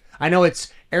Murph? I know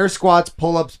it's air squats,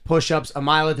 pull-ups, push-ups, a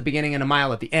mile at the beginning and a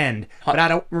mile at the end. But I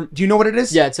don't. Do you know what it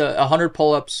is? Yeah, it's 100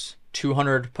 pull-ups,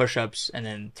 200 push-ups, and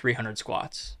then 300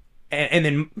 squats. And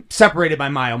then separated by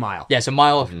mile. Yeah, so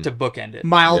mile to bookend it.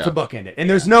 Mile Yeah. to bookend it. And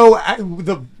there's no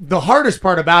the hardest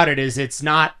part about it is it's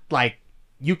not like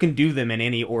you can do them in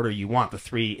any order you want. The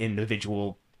three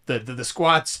individual the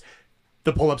squats,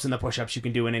 the pull-ups, and the push-ups you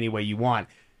can do in any way you want.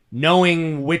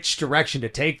 Knowing which direction to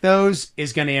take those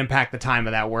is going to impact the time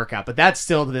of that workout. But that's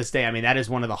still to this day. I mean, that is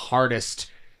one of the hardest.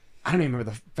 I don't even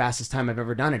remember the fastest time I've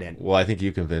ever done it in. Well, I think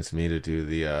you convinced me to do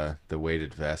the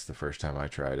weighted vest the first time I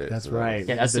tried it. That's so that right. was-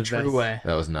 Yeah, that's the It's true best. way.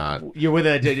 That was not. You're with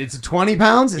it's 20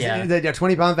 pounds? Is Yeah. it a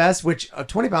 20-pound vest? Which a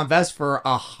 20-pound vest for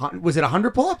was it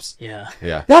 100 pull-ups? Yeah.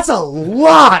 Yeah. That's a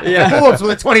lot Yeah. of pull-ups with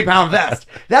a 20-pound vest.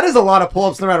 That is a lot of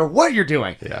pull-ups no matter what you're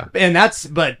doing. Yeah. And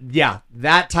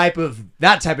that type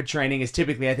of training is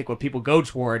typically, I think, what people go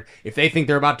toward. If they think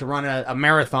they're about to run a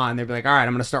marathon, they'll be like, all right, I'm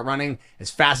going to start running as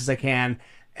fast as I can,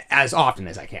 as often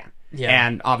as I can. Yeah.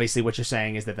 And obviously what you're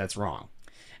saying is that that's wrong.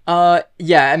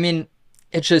 Yeah, I mean,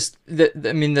 it's just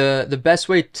the best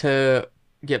way to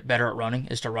get better at running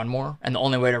is to run more, and the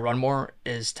only way to run more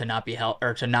is to not be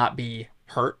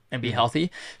hurt and be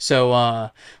healthy.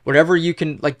 So whatever you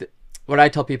can, what I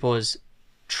tell people is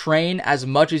train as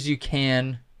much as you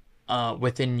can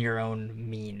within your own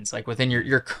means, like within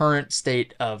your current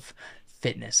state of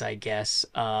fitness, I guess.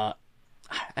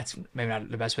 That's maybe not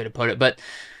the best way to put it, but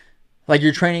like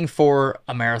you're training for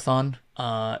a marathon,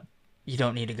 you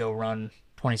don't need to go run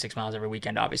 26 miles every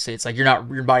weekend. Obviously, it's like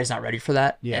your body's not ready for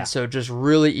that. Yeah. And so just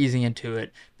really easing into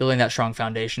it, building that strong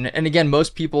foundation. And again,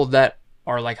 most people that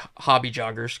are like hobby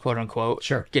joggers, quote unquote,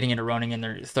 Sure, getting into running in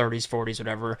their 30s, 40s,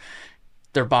 whatever,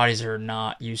 their bodies are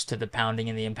not used to the pounding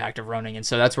and the impact of running. And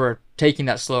so that's where taking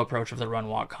that slow approach of the run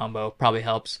walk combo probably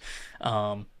helps.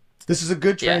 This is a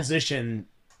good Yeah. transition,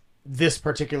 this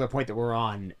particular point that we're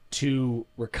on, to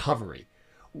recovery.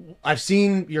 I've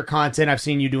seen your content. I've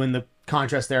seen you doing the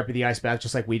contrast therapy, the ice bath,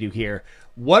 just like we do here.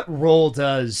 What role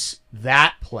does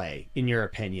that play, in your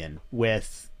opinion,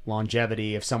 with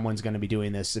longevity if someone's going to be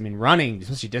doing this? I mean, running,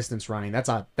 especially distance running, that's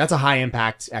a high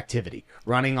impact activity.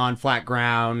 Running on flat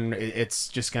ground, it's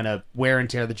just going to wear and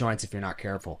tear the joints if you're not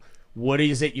careful. What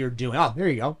is it you're doing? Oh, there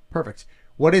you go. Perfect.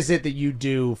 What is it that you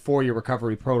do for your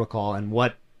recovery protocol, and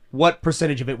what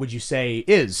percentage of it would you say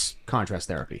is contrast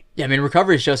therapy? Yeah, I mean,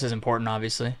 recovery is just as important,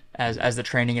 obviously, as the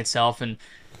training itself. And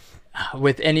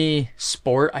with any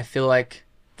sport, I feel like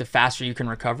the faster you can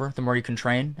recover, the more you can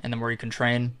train, and the more you can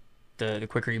train, the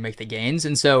quicker you make the gains.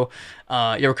 And so,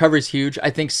 your recovery is huge. I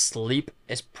think sleep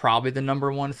is probably the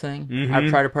number one thing I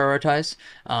try to prioritize.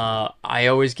 I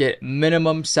always get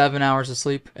minimum 7 hours of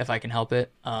sleep if I can help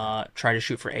it. Try to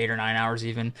shoot for 8 or 9 hours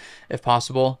even, if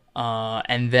possible.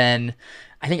 And then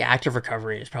I think active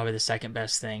recovery is probably the second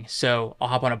best thing. So I'll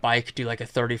hop on a bike, do like a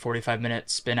 30, 45 minute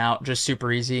spin out, just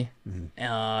super easy.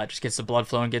 Just gets the blood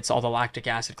flowing, gets all the lactic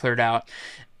acid cleared out.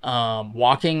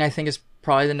 Walking, I think, is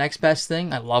probably the next best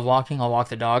thing. I love walking. I'll walk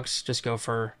the dogs, just go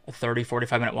for a 30,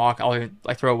 45 minute walk. I'll even,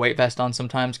 like, throw a weight vest on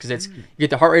sometimes because it's you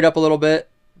get the heart rate up a little bit.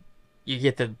 You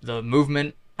get the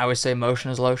movement. I always say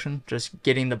motion is lotion, just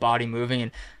getting the body moving.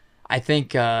 And I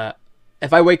think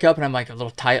if I wake up and I'm like a little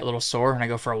tight, a little sore, and I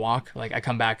go for a walk, like I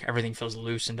come back, everything feels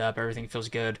loosened up, everything feels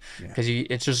good because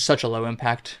it's just such a low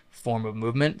impact form of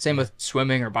movement. Same with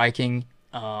swimming or biking.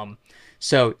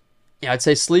 So yeah, I'd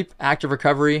say sleep, active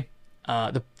recovery.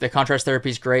 The contrast therapy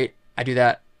is great. I do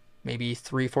that maybe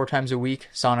 3-4 times a week.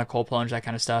 Sauna, cold plunge, that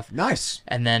kind of stuff. Nice.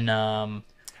 And then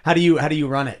How do you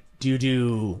run it? Do you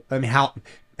do? I mean, how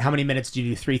many minutes do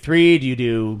you do? 3-3? Do you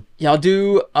do? yeah, I'll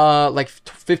do like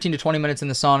 15 to 20 minutes in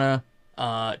the sauna,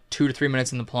 2 to 3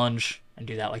 minutes in the plunge, and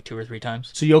do that like 2 or 3 times.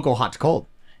 So you'll go hot to cold.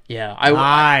 Yeah,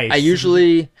 Nice. I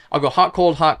usually I'll go hot,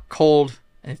 cold,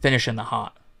 and finish in the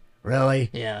hot. Really?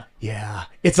 Yeah. Yeah.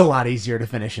 It's a lot easier to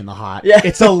finish in the hot. Yeah.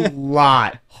 It's a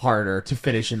lot harder to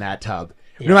finish in that tub,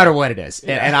 no matter what it is.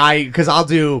 And because I'll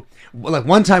do, like,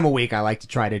 one time a week, I like to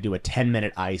try to do a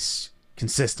 10-minute ice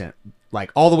consistent,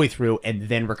 like all the way through, and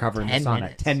then recover in the 10 sauna.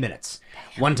 minutes. 10 minutes.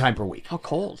 One time per week. How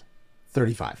cold?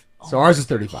 35. So ours is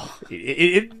 35.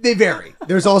 They vary.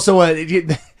 There's also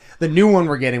the new one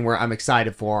we're getting where I'm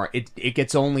excited for. It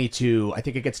gets only to, I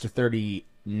think it gets to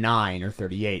 39 or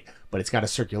 38, but it's got a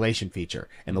circulation feature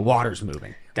and the water's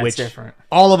moving. That's which different.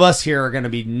 All of us here are going to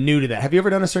be new to that. Have you ever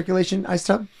done a circulation ice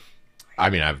tub? I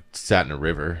mean, I've sat in a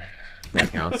river. That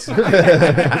counts.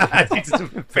 I think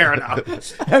it's fair enough.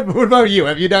 What about you?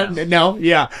 Have you done? No?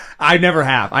 Yeah. I never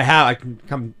have. I can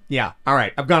come. Yeah. All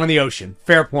right. I've gone on the ocean.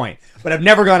 Fair point. But I've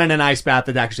never gone in an ice bath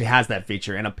that actually has that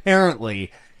feature. And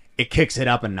apparently it kicks it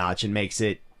up a notch and makes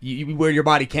it where your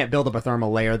body can't build up a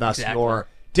thermal layer, thus Exactly. your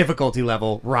difficulty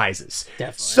level rises.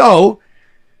 Definitely. So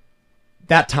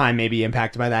that time may be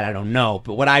impacted by that. I don't know.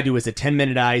 But what I do is a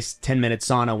 10-minute ice, 10-minute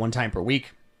sauna 1 time per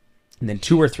week. And then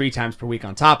 2 or 3 times per week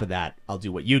on top of that, I'll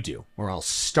do what you do, where I'll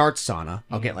start sauna.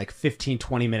 I'll get like 15,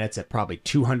 20 minutes at probably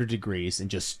 200 degrees and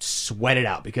just sweat it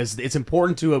out, because it's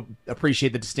important to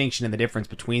appreciate the distinction and the difference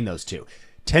between those two.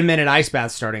 10-minute ice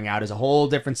bath starting out is a whole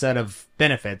different set of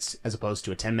benefits as opposed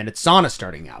to a 10-minute sauna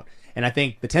starting out. And I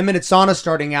think the 10-minute sauna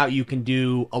starting out, you can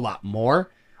do a lot more.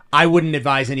 I wouldn't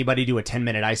advise anybody do a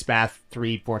 10-minute ice bath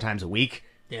 3-4 times a week.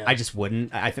 Yeah. I just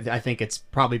wouldn't. I think it's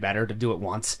probably better to do it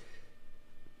once.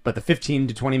 But the 15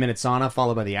 to 20 minute sauna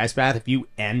followed by the ice bath, if you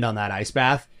end on that ice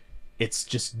bath, it's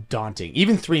just daunting.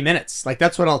 Even 3 minutes. Like,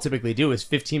 that's what I'll typically do is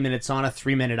 15-minute sauna,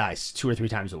 3-minute ice, 2 or 3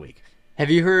 times a week.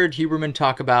 Have you heard Huberman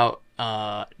talk about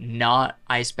not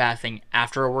ice bathing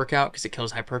after a workout because it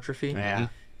kills hypertrophy? Yeah.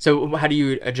 So how do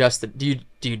you adjust it? Do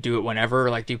you do it whenever?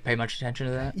 Like, do you pay much attention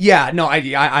to that? Yeah, no, I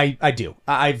do.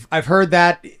 I've heard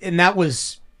that, and that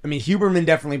was, I mean, Huberman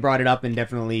definitely brought it up and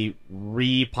definitely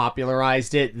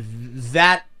repopularized it.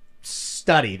 That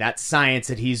study, that science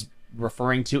that he's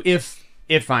referring to,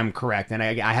 if I'm correct, and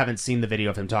I haven't seen the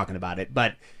video of him talking about it,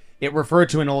 but it referred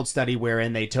to an old study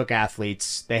wherein they took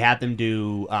athletes, they had them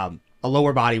do a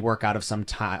lower body workout of some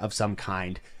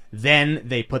kind. Then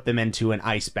they put them into an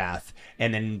ice bath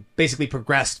and then basically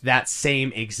progressed that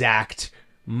same exact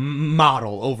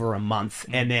model over a month.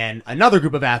 And then another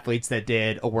group of athletes that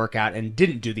did a workout and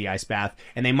didn't do the ice bath,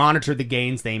 and they monitored the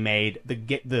gains they made,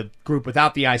 the group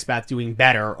without the ice bath doing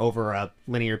better over a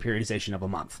linear periodization of a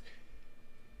month.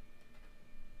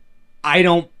 I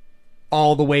don't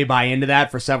all the way buy into that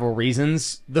for several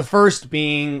reasons. The first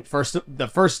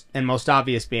and most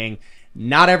obvious being,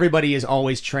 not everybody is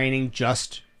always training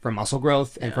just for muscle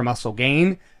growth and for muscle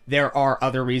gain. There are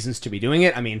other reasons to be doing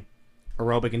it. I mean,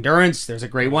 aerobic endurance, there's a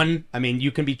great one. I mean,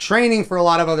 you can be training for a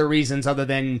lot of other reasons other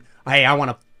than, hey, I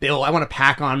want to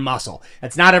pack on muscle.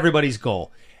 That's not everybody's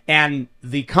goal. And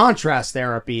the contrast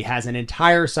therapy has an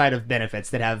entire side of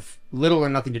benefits that have little or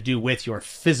nothing to do with your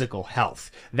physical health.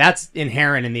 That's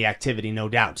inherent in the activity, no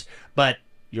doubt. But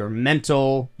your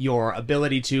mental, your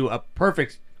ability to,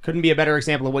 couldn't be a better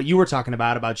example of what you were talking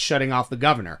about shutting off the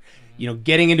governor. You know,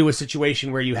 getting into a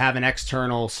situation where you have an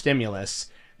external stimulus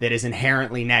that is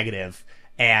inherently negative,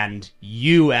 and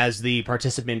you as the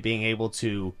participant being able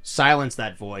to silence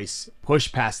that voice,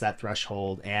 push past that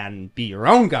threshold, and be your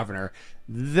own governor,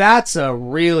 that's a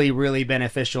really, really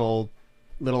beneficial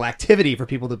little activity for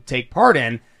people to take part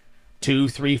in 2,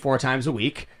 3, 4 times a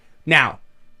week. Now,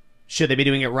 should they be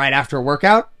doing it right after a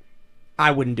workout? I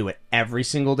wouldn't do it every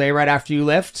single day right after you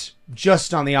lift,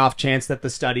 just on the off chance that the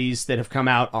studies that have come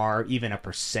out are even a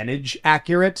percentage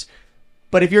accurate.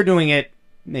 But if you're doing it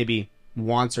maybe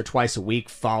once or twice a week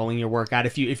following your workout,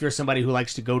 if you're somebody who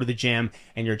likes to go to the gym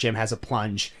and your gym has a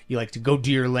plunge, you like to go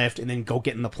do your lift and then go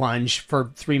get in the plunge for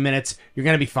 3 minutes, you're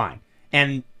going to be fine.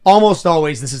 And almost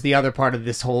always, this is the other part of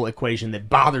this whole equation that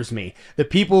bothers me. The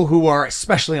people who are,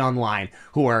 especially online,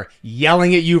 who are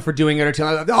yelling at you for doing it or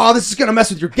telling, oh, this is going to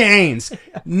mess with your gains.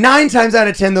 9 times out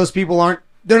of 10, those people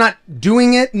they're not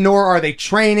doing it, nor are they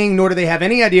training, nor do they have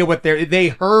any idea what they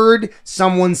heard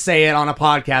someone say it on a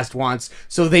podcast once,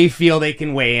 so they feel they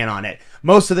can weigh in on it.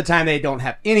 Most of the time, they don't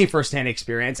have any firsthand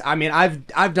experience. I mean,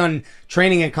 I've done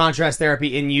training and contrast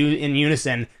therapy in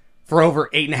unison for over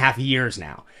 8.5 years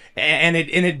now. And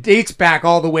it dates back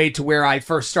all the way to where I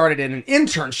first started in an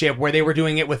internship where they were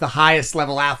doing it with the highest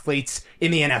level athletes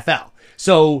in the NFL.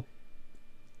 So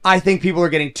I think people are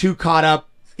getting too caught up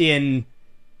in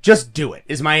just do it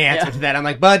is my answer to that. I'm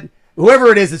like, bud,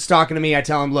 whoever it is that's talking to me, I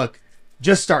tell them, look,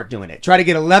 just start doing it. Try to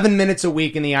get 11 minutes a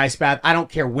week in the ice bath. I don't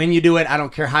care when you do it. I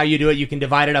don't care how you do it. You can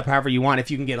divide it up however you want.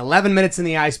 If you can get 11 minutes in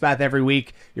the ice bath every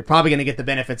week, you're probably going to get the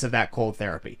benefits of that cold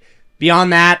therapy.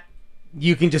 Beyond that,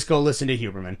 you can just go listen to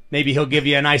Huberman. Maybe he'll give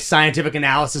you a nice scientific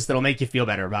analysis that'll make you feel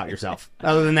better about yourself.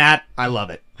 Other than that, I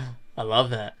love it. I love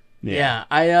that. Yeah,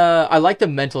 I like the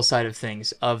mental side of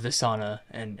things of the sauna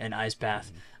and ice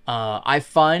bath. I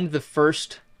find the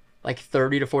first like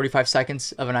 30 to 45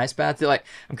 seconds of an ice bath,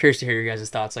 I'm curious to hear your guys'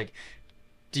 thoughts. Like,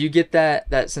 do you get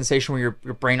that sensation where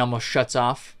your brain almost shuts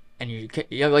off and you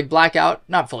have like blackout?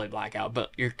 Not fully blackout,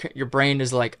 but your brain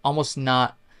is like almost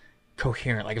not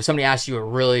coherent. Like if somebody asks you a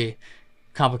really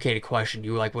complicated question,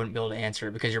 you like wouldn't be able to answer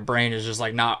it because your brain is just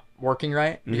like not working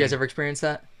right. You guys ever experienced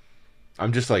that?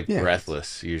 I'm just like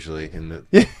breathless usually in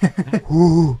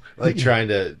the like trying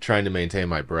to maintain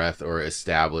my breath or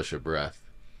establish a breath.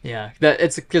 Yeah,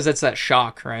 it's because that's that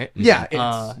shock, right? Yeah,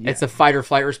 it's a fight or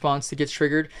flight response that gets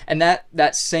triggered, and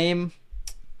that same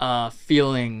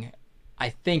feeling I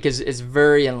think is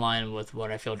very in line with what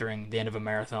I feel during the end of a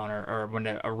marathon or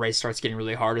when a race starts getting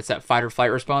really hard. It's that fight or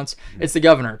flight response. It's the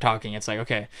governor talking. It's like,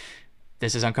 okay,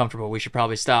 this is uncomfortable. We should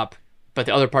probably stop. But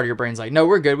the other part of your brain's like, no,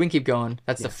 we're good. We can keep going.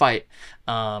 That's the fight.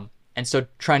 And so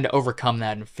trying to overcome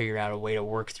that and figure out a way to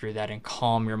work through that and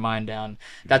calm your mind down.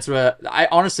 That's what I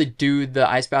honestly do the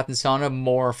ice bath and sauna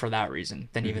more for that reason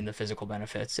than even the physical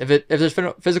benefits. If there's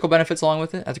physical benefits along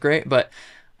with it, that's great. But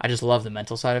I just love the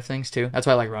mental side of things too. That's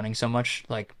why I like running so much.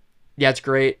 Like, yeah, it's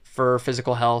great for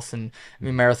physical health. And I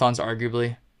mean, marathons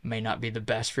arguably may not be the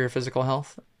best for your physical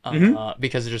health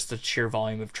because of just the sheer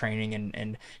volume of training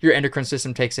and your endocrine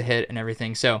system takes a hit and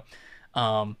everything. So,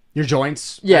 your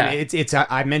joints. Yeah. I mean,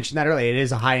 I mentioned that earlier. It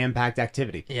is a high impact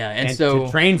activity. Yeah. And so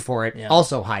to train for it, yeah.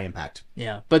 also high impact.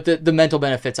 Yeah. But the mental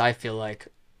benefits, I feel like,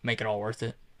 make it all worth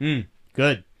it.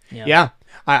 Good. Yeah.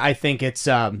 I think it's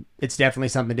definitely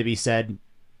something to be said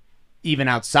even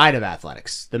outside of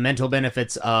athletics. The mental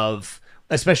benefits of,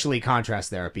 especially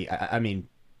contrast therapy. I mean,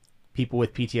 people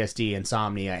with PTSD,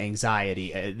 insomnia,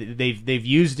 anxiety, they've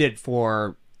used it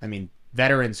for, I mean,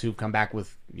 veterans who've come back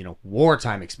with,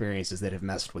 wartime experiences that have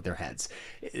messed with their heads.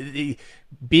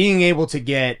 Being able to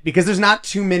get, because there's not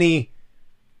too many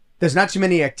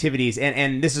activities,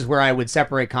 and this is where I would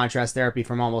separate contrast therapy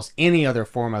from almost any other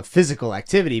form of physical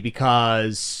activity,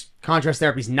 because contrast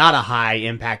therapy is not a high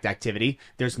impact activity.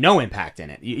 There's no impact in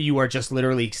it. You are just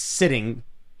literally sitting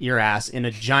your ass in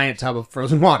a giant tub of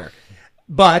frozen water.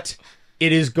 But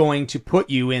it is going to put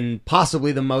you in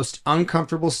possibly the most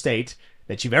uncomfortable state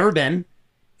that you've ever been.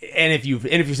 And if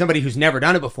you're somebody who's never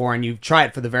done it before and you try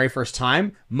it for the very first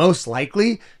time, most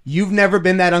likely you've never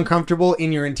been that uncomfortable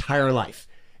in your entire life.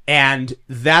 And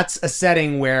that's a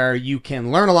setting where you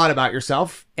can learn a lot about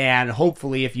yourself. And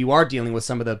hopefully, if you are dealing with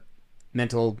some of the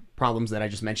mental problems that I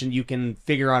just mentioned, you can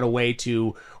figure out a way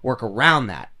to work around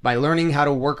that. By learning how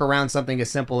to work around something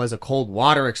as simple as a cold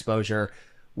water exposure,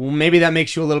 well, maybe that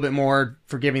makes you a little bit more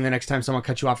forgiving the next time someone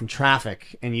cuts you off in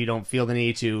traffic and you don't feel the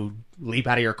need to leap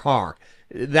out of your car.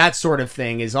 That sort of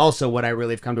thing is also what I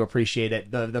really have come to appreciate.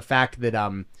 It the fact that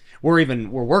we're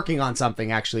working on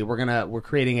something. Actually, we're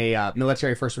creating a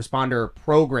military first responder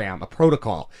program, a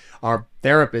protocol. Our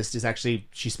therapist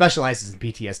she specializes in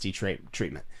PTSD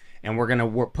treatment, and we're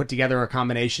gonna put together a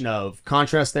combination of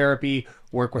contrast therapy,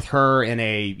 work with her in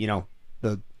a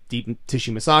the deep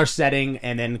tissue massage setting,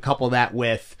 and then couple that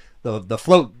with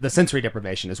the sensory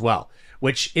deprivation as well,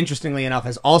 which interestingly enough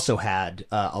has also had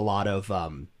a lot of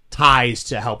ties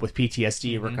to help with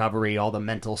PTSD recovery, all the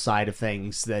mental side of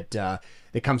things that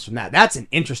comes from that. That's an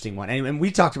interesting one. And we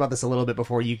talked about this a little bit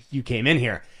before you came in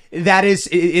here. It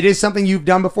is something you've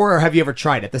done before, or have you ever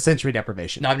tried it, the sensory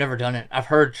deprivation? No, I've never done it. I've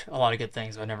heard a lot of good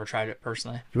things, but I've never tried it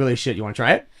personally. You really should. You want to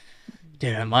try it?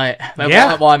 Dude, I might.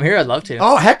 Yeah. While I'm here, I'd love to.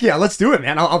 Oh, heck yeah. Let's do it,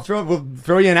 man. We'll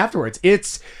throw you in afterwards.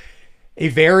 It's a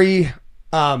very,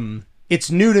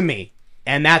 it's new to me,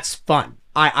 and that's fun.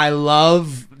 I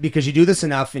love, because you do this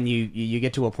enough and you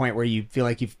get to a point where you feel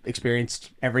like you've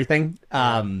experienced everything.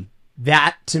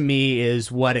 That to me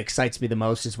is what excites me the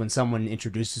most, is when someone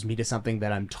introduces me to something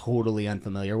that I'm totally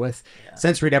unfamiliar with. Yeah.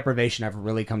 Sensory deprivation I've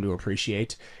really come to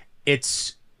appreciate.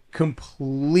 It's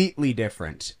completely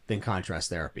different than contrast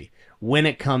therapy when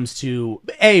it comes to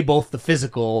both the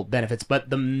physical benefits but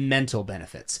the mental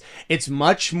benefits. It's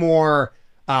much more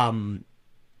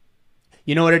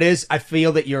you know what it is? I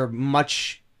feel that you're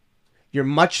much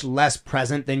less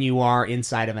present than you are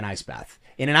inside of an ice bath.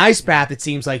 In an ice bath, it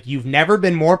seems like you've never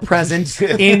been more present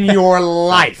in your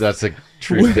life. That's a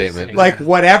true statement. Like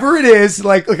whatever it is,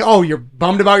 like oh, you're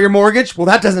bummed about your mortgage? Well,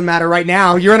 that doesn't matter right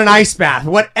now. You're in an ice bath.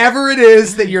 Whatever it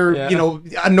is that you're,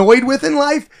 annoyed with in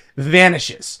life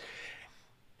vanishes.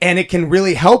 And it can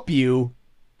really help you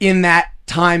in that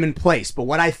time and place. But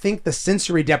what I think the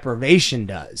sensory deprivation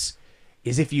does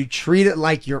is, if you treat it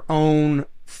like your own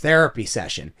therapy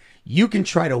session, you can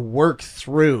try to work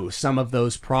through some of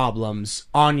those problems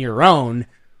on your own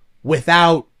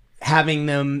without having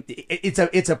them.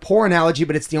 It's a poor analogy,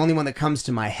 but it's the only one that comes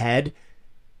to my head.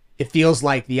 It feels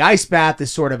like the ice bath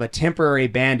is sort of a temporary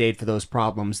band-aid for those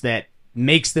problems that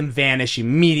makes them vanish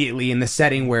immediately in the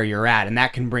setting where you're at, and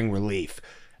that can bring relief.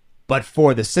 But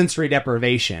for the sensory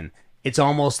deprivation, it's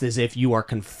almost as if you are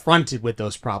confronted with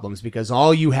those problems, because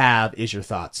all you have is your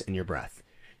thoughts and your breath.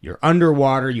 You're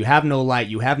underwater. You have no light.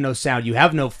 You have no sound. You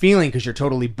have no feeling because you're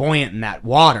totally buoyant in that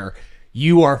water.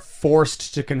 You are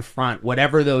forced to confront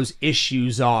whatever those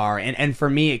issues are. And for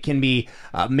me, it can be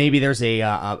maybe there's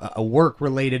a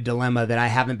work-related dilemma that I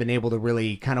haven't been able to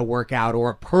really kind of work out, or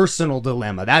a personal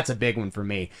dilemma. That's a big one for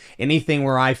me. Anything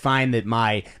where I find that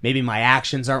maybe my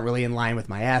actions aren't really in line with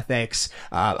my ethics.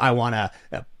 I want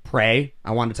to pray.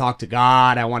 I want to talk to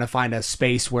God. I want to find a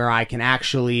space where I can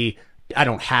actually, I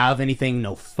don't have anything,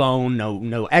 no phone,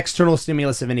 no external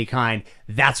stimulus of any kind.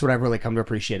 That's what I've really come to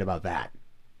appreciate about that.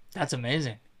 That's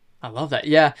amazing. I love that.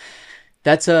 Yeah,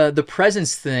 that's the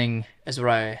presence thing is what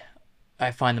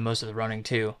I find the most of the running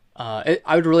too. I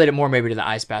would relate it more maybe to the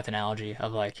ice bath analogy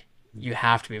of like you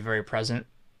have to be very present.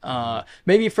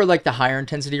 Maybe for like the higher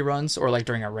intensity runs or like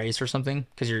during a race or something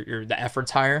because you're the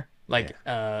effort's higher. Like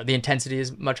the intensity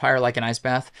is much higher, like an ice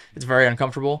bath. It's very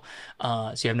uncomfortable,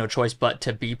 so you have no choice but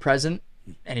to be present.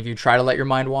 And if you try to let your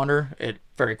mind wander, it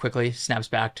very quickly snaps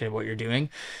back to what you're doing.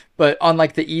 But on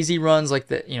like the easy runs, like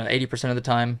the 80% of the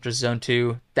time, just zone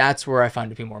 2, that's where I find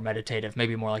to be more meditative,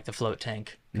 maybe more like the float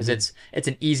tank, because it's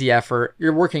an easy effort.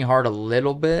 You're working hard a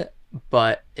little bit,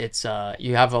 but it's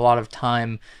you have a lot of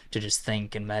time to just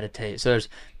think and meditate. So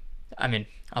I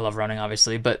love running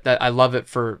obviously, but I love it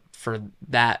for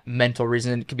that mental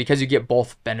reason because you get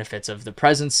both benefits of the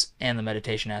presence and the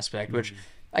meditation aspect, which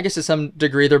I guess to some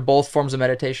degree they're both forms of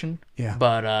meditation,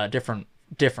 but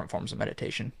different forms of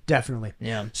meditation. Definitely.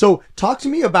 Yeah. So talk to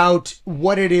me about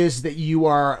what it is that you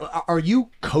are you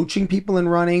coaching people in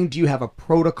running? Do you have a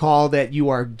protocol that you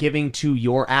are giving to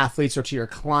your athletes or to your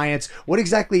clients? What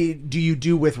exactly do you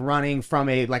do with running from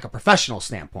a professional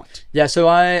standpoint? Yeah, so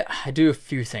I do a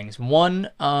few things. One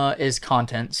is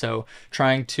content, so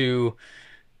trying to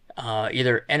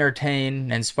either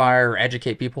entertain, inspire, or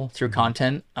educate people through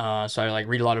content. So I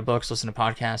read a lot of books, listen to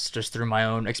podcasts, just through my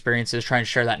own experiences, try and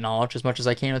share that knowledge as much as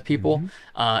I can with people.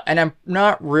 And I'm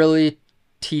not really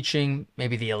teaching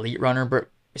maybe the elite runner, but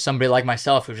somebody like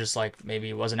myself who just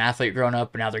maybe was an athlete growing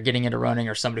up, but now they're getting into running,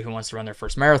 or somebody who wants to run their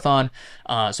first marathon.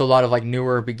 So a lot of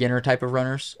newer beginner type of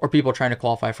runners, or people trying to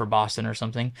qualify for Boston or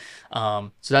something.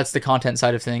 So that's the content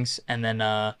side of things. And then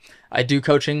I do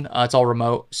coaching. It's all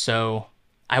remote. So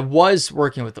I was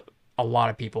working with a lot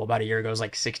of people about a year ago. It was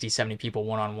 60, 70 people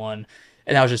one-on-one,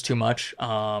 and that was just too much.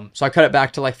 So I cut it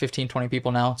back to 15, 20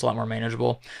 people now. It's a lot more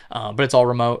manageable, but it's all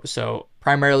remote. So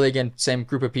primarily, again, same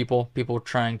group of people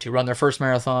trying to run their first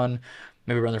marathon,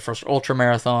 maybe run their first ultra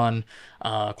marathon,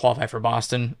 qualify for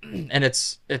Boston. And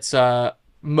it's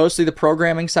mostly the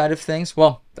programming side of things.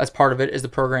 Well, that's part of it is the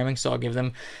programming. So I'll give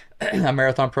them a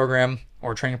marathon program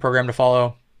or a training program to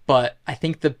follow. But I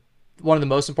think one of the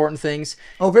most important things.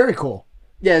 Oh, very cool.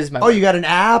 Yeah, this is my. Oh, you got an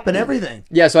app and everything.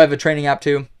 Yeah, so I have a training app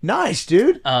too. Nice,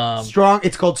 dude. Strong.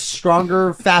 It's called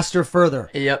Stronger, Faster, Further.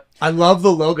 Yep. I love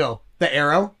the logo, the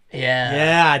arrow. Yeah.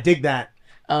 Yeah, I dig that.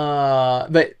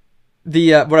 But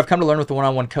the what I've come to learn with the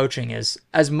one-on-one coaching is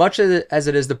as much as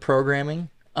it is the programming.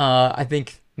 I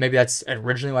think maybe that's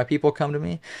originally why people come to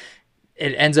me.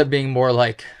 It ends up being more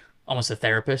like almost a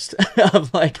therapist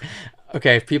of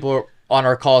okay, if people are on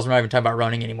our calls, we're not even talking about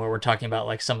running anymore. We're talking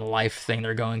about some life thing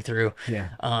they're going through,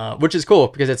 which is cool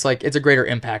because it's it's a greater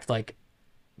impact.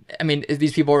 If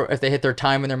these people, if they hit their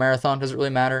time in their marathon, does it really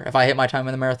matter? If I hit my time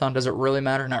in the marathon, does it really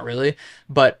matter? Not really.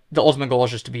 But the ultimate goal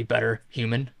is just to be better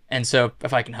human. And so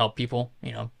if I can help people,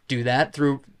 do that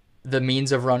through the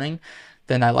means of running,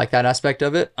 then I like that aspect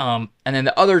of it. And then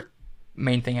the other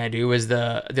main thing I do is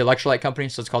the electrolyte company,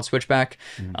 so it's called Switchback.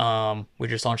 We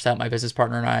just launched that, my business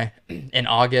partner and I, in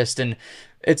August, and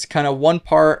it's kind of one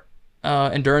part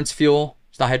endurance fuel,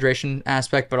 the hydration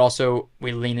aspect, but also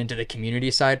we lean into the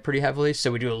community side pretty heavily.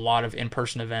 So we do a lot of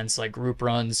in-person events like group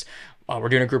runs. We're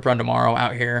doing a group run tomorrow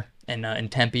out here in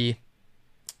Tempe.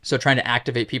 So trying to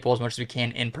activate people as much as we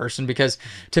can in person, because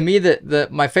to me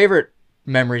my favorite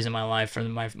memories in my life, or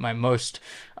my most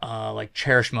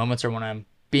cherished moments, are when I'm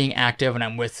being active and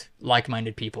I'm with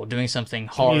like-minded people doing something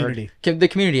hard, the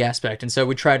community aspect. And so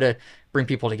we try to bring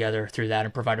people together through that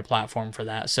and provide a platform for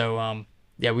that. So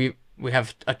we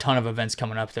have a ton of events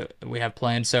coming up that we have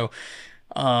planned. So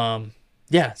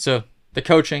so the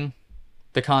coaching,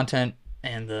 the content,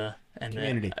 and the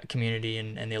community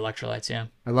and the electrolytes. Yeah,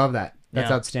 I love that.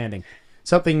 That's outstanding.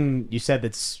 Something you said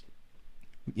that's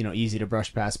easy to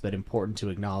brush past but important to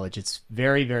acknowledge. It's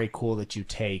very, very cool that you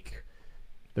take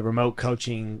the remote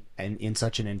coaching and in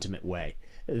such an intimate way.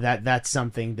 That's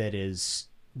something that is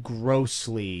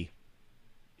grossly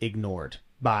ignored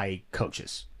by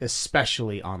coaches,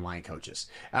 especially online coaches.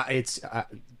 It's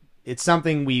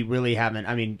something we really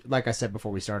haven't. Like I said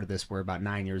before we started this, we're about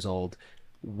 9 years old.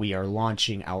 We are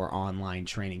launching our online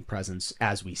training presence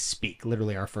as we speak.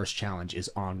 Literally, our first challenge is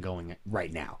ongoing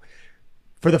right now.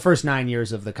 For the first 9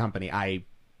 years of the company, I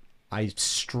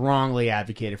strongly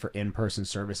advocated for in-person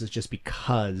services just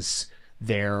because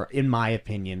there, in my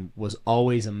opinion, was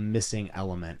always a missing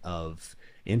element of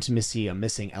intimacy, a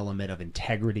missing element of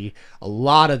integrity. A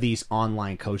lot of these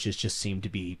online coaches just seem to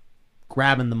be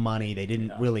grabbing the money. They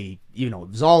didn't really, it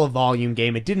was all a volume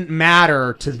game. It didn't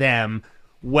matter to them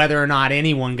whether or not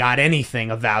anyone got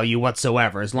anything of value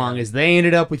whatsoever, as long as they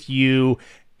ended up with you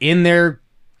in their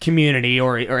community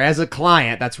or as a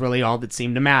client. That's really all that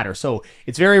seemed to matter. So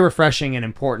it's very refreshing and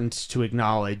important to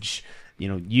acknowledge,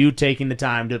 you taking the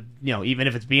time to, even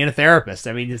if it's being a therapist.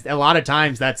 I mean, just a lot of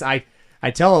times I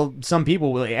tell some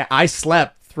people, I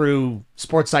slept through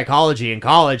sports psychology in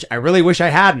college. I really wish I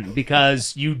hadn't,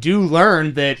 because you do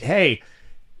learn that, hey,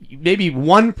 maybe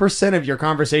 1% of your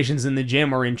conversations in the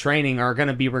gym or in training are going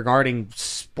to be regarding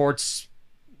sports,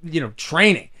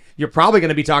 training. You're probably going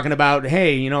to be talking about,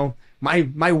 hey,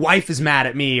 my wife is mad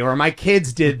at me, or my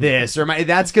kids did this, or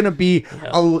that's going to be,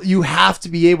 you have to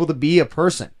be able to be a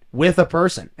person with a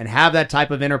person and have that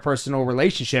type of interpersonal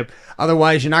relationship.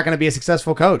 Otherwise, you're not going to be a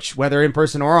successful coach, whether in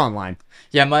person or online.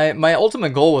 Yeah, my ultimate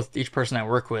goal with each person I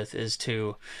work with is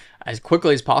to, as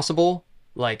quickly as possible,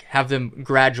 like have them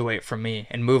graduate from me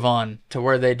and move on to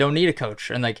where they don't need a coach,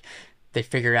 and like they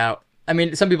figure out. I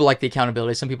mean, some people like the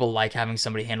accountability. Some people like having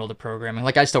somebody handle the programming.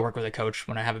 Like I still work with a coach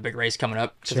when I have a big race coming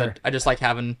up, because Sure. I just like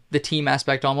having the team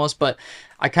aspect almost. But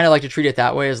I kind of like to treat it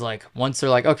that way, as like once they're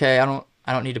like, okay, I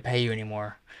don't need to pay you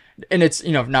anymore. And it's,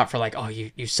 not for like, oh,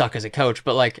 you suck as a coach,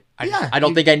 but like, I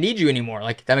don't think I need you anymore.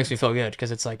 Like that makes me feel good,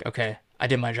 because it's like, okay, I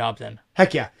did my job then.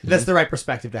 Heck yeah. That's the right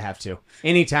perspective to have too.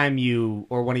 Anytime you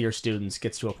or one of your students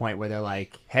gets to a point where they're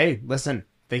like, hey, listen,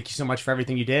 thank you so much for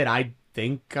everything you did. I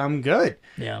think I'm good.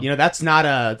 Yeah. That's not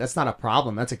a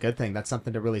problem. That's a good thing. That's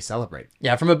something to really celebrate.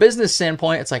 Yeah, from a business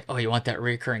standpoint, it's like, oh, you want that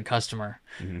recurring customer.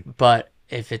 But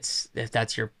if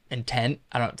that's your intent,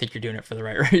 I don't think you're doing it for the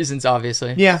right reasons,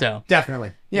 obviously. Yeah, So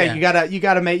definitely. Yeah, Yeah. you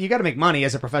gotta make money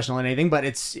as a professional in anything, but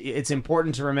it's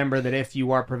important to remember that if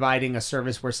you are providing a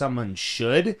service where someone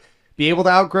should be able to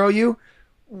outgrow you,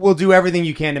 we'll do everything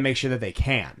you can to make sure that they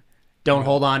can. Don't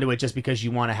hold on to it just because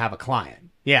you want to have a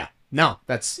client. Yeah. No,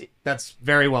 that's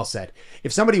very well said.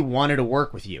 If somebody wanted to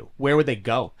work with you, where would they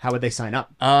go? How would they sign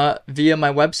up? via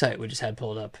my website we just had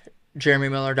pulled up,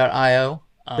 jeremymiller.io.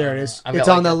 There it is. I've It's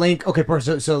got, on like, the link. Okay,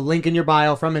 perfect. So link in your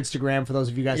bio from Instagram for those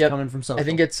of you guys Yep. coming from social. I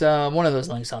think it's one of those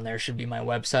links on there should be my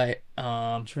website.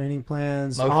 Training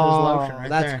plans. Motion is Oh, lotion right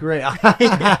that's there. great.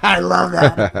 I love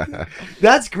that.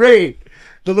 That's great.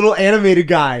 The little animated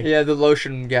guy. Yeah, the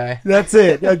lotion guy. That's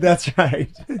it. That's right.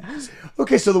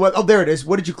 Okay, so there it is.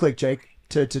 What did you click, Jake,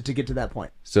 to get to that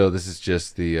point? So this is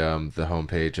just the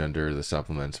homepage under the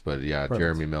supplements, but yeah,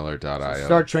 Perfect. jeremymiller.io.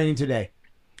 Start training today.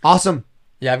 Awesome.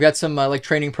 Yeah, I've got some like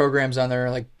training programs on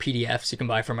there, like PDFs you can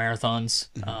buy for marathons,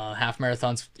 half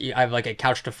marathons. I have like a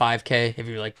couch to 5K if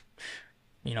you're like,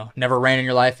 never ran in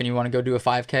your life and you want to go do a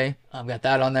 5K. I've got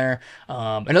that on there.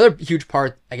 Another huge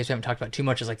part, I guess we haven't talked about too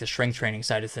much, is like the strength training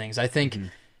side of things. I think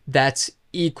that's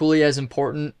equally as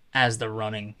important as the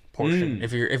running portion.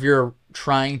 If you're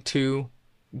trying to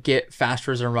get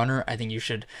faster as a runner, I think you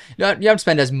should. You don't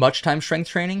spend as much time strength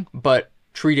training, but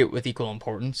treat it with equal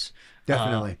importance.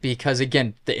 Definitely. Because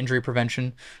again, the injury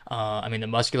prevention, the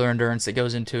muscular endurance that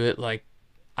goes into it, like,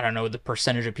 I don't know the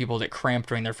percentage of people that cramp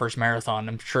during their first marathon.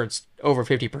 I'm sure it's over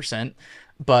 50%,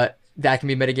 but that can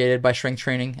be mitigated by strength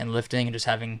training and lifting and just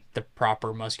having the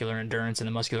proper muscular endurance and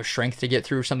the muscular strength to get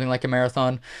through something like a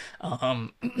marathon.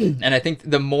 And I think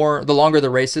the longer the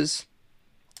races,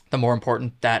 the more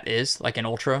important that is. Like an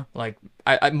ultra, like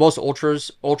most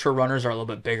ultra runners are a little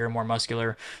bit bigger, more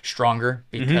muscular, stronger,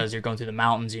 because you're going through the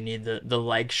mountains. You need the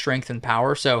leg strength and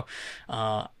power. So,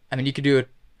 you could do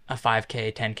a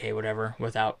 5K, 10K, whatever,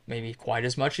 without maybe quite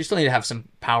as much. You still need to have some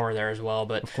power there as well.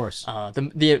 But Of course.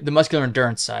 the muscular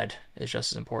endurance side is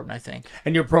just as important, I think.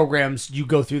 And your programs, you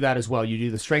go through that as well. You do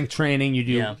the strength training. You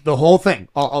do Yeah. the whole thing,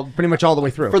 all pretty much all the way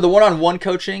through. For the one-on-one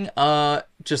coaching,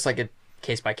 just like a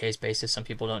case-by-case basis, some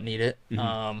people don't need it.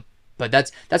 But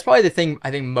that's probably the thing I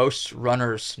think most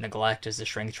runners neglect, is the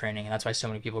strength training, and that's why so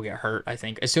many people get hurt. I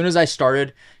think as soon as I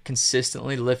started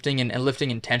consistently lifting and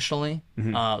lifting intentionally,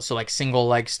 so like single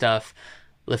leg stuff,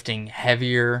 lifting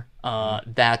heavier,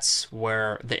 that's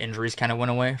where the injuries kind of went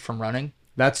away from running.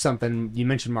 That's something you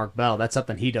mentioned, Mark Bell. That's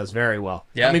something he does very well.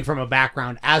 Yeah. Coming from a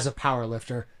background as a power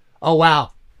lifter. Oh,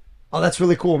 wow. Oh, that's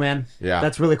really cool, man. Yeah.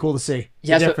 That's really cool to see.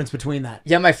 Yeah, The so- difference between that.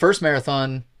 Yeah, my first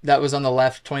marathon, that was on the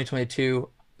left, 2022.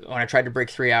 When I tried to break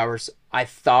 3 hours, I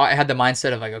thought I had the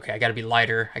mindset of like, okay, I got to be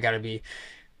lighter. I got to be,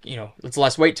 it's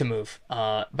less weight to move.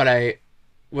 But I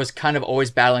was kind of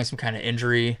always battling some kind of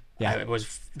injury. Yeah. I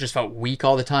just felt weak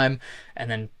all the time.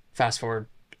 And then fast forward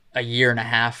a year and a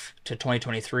half to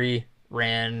 2023,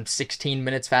 ran 16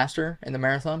 minutes faster in the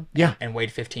marathon. Yeah. And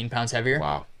weighed 15 pounds heavier.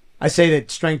 Wow. I say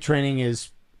that strength training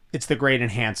is it's the great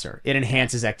enhancer. It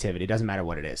enhances activity. It doesn't matter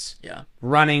what it is. Yeah.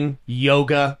 Running,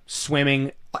 yoga,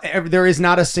 swimming. There is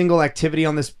not a single activity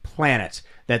on this planet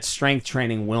that strength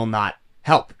training will not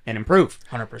help and improve.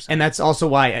 100%. And that's also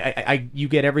why you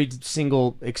get every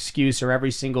single excuse, or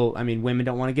every single, I mean, women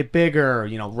don't want to get bigger,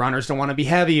 you know, runners don't want to be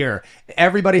heavier.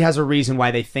 Everybody has a reason why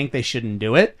they think they shouldn't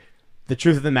do it. The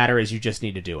truth of the matter is you just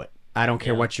need to do it. I don't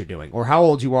care what you're doing, or how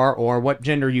old you are, or what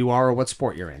gender you are, or what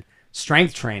sport you're in.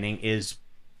 Strength training is,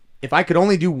 if I could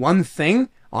only do one thing,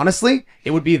 honestly,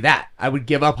 it would be that. I would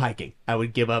give up hiking. I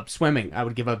would give up swimming. I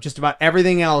would give up just about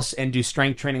everything else and do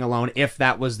strength training alone if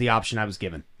that was the option I was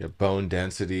given. Yeah, bone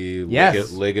density,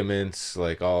 Yes. ligaments,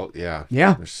 like all, yeah.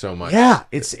 Yeah. There's so much. Yeah,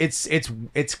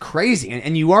 it's crazy.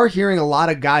 And you are hearing a lot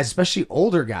of guys, especially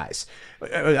older guys.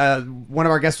 One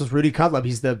of our guests was Rudy Kudlub.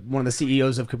 He's one of the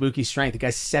CEOs of Kabuki Strength. The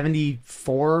guy's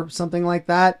 74, something like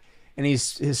that. And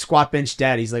his squat bench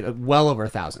dead. He's like well over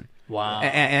 1,000. Wow.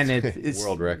 And it's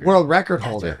World record.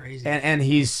 holder. crazy. And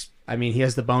he's, I mean, he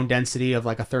has the bone density of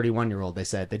like a 31-year-old. They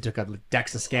said they took a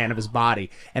DEXA scan of his body,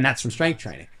 and that's from strength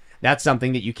training. That's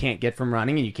something that you can't get from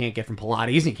running, and you can't get from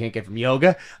Pilates, and you can't get from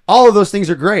yoga. All of those things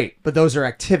are great, but those are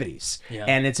activities. Yeah.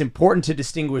 And it's important to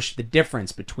distinguish the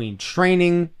difference between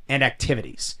training and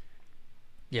activities.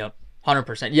 Yep,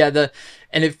 100%. Yeah,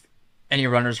 and if any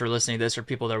runners are listening to this, or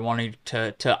people that are wanting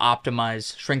to optimize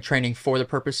strength training for the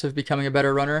purpose of becoming a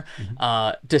better runner,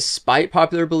 despite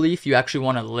popular belief, you actually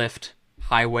want to lift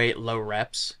high weight, low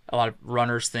reps. A lot of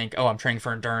runners think, oh, I'm training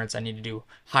for endurance, I need to do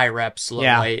high reps,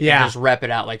 low weight, and just rep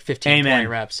it out like 15, 20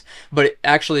 reps. But it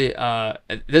actually,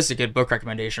 this is a good book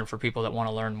recommendation for people that want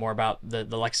to learn more about the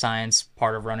like science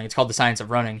part of running. It's called The Science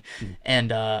of Running.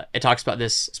 And it talks about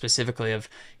this specifically of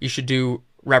you should do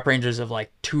rep ranges of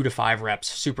like 2 to 5 reps,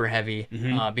 super heavy,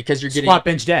 because you're getting Squat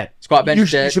bench dead. Squat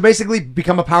bench dead. You should basically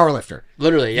become a power lifter.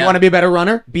 Literally, You yeah. want to be a better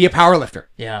runner? Be a power lifter.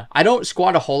 Yeah, I don't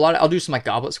squat a whole lot. I'll do some like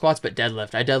goblet squats, but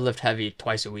deadlift. I deadlift heavy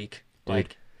twice a week.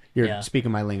 Like, You're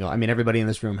speaking my lingo. I mean, everybody in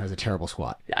this room has a terrible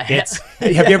squat. I-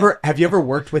 Have you ever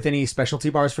worked with any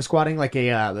specialty bars for squatting, like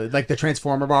like the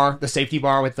transformer bar, the safety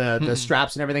bar with the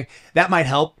straps and everything? That might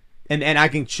help. And I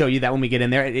can show you that when we get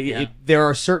in there. There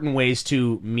are certain ways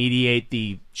to mediate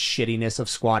the shittiness of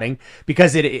squatting,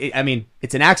 because I mean,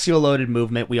 it's an axial loaded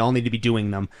movement. We all need to be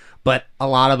doing them. But a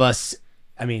lot of us,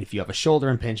 I mean, if you have a shoulder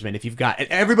impingement,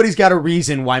 everybody's got a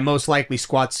reason why most likely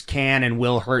squats can and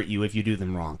will hurt you if you do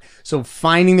them wrong. So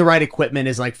finding the right equipment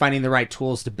is like finding the right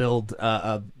tools to build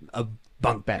a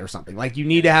bunk bed or something. Like, you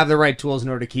need to have the right tools in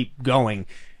order to keep going.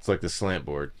 It's like the slant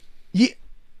board. Yeah.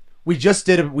 We just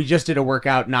did a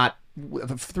workout not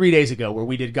 3 days ago where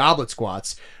we did goblet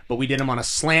squats, but we did them on a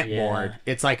slant board.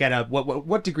 It's like at a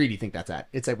what degree do you think that's at?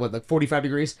 It's like what, like 45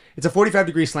 degrees? It's a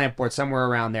 45-degree slant board, somewhere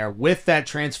around there, with that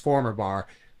transformer bar,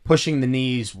 pushing the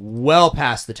knees well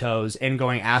past the toes and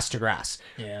going ass to grass.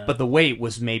 Yeah. But the weight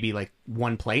was maybe like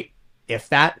 1 plate, if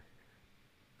that.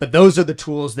 But those are the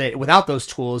tools that, without those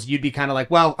tools, you'd be kind of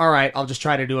like, well, all right, I'll just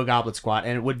try to do a goblet squat,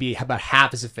 and it would be about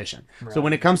half as efficient. Right. So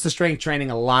when it comes to strength training,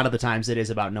 a lot of the times it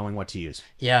is about knowing what to use.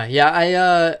 Yeah.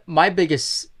 I my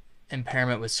biggest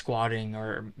impairment with squatting,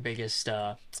 or biggest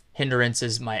hindrance,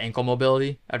 is my ankle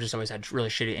mobility. I've just always had really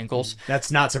shitty ankles.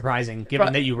 That's not surprising,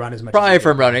 given that you run as much. Probably as you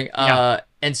from do. running. Yeah.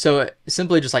 And so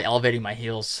simply just like elevating my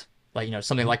heels, like, you know,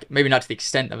 something like, maybe not to the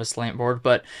extent of a slant board,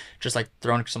 but just like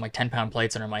throwing some like 10-pound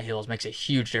plates under my heels makes a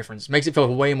huge difference. Makes it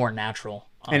feel way more natural.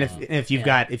 And if you've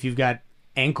got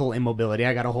ankle immobility,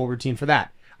 I got a whole routine for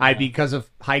that. Because of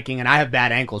hiking, and I have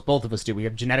bad ankles. Both of us do. We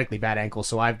have genetically bad ankles,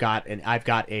 so I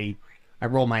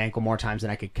roll my ankle more times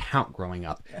than I could count growing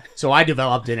up. So I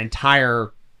developed an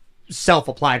entire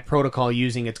self-applied protocol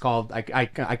using, it's called, I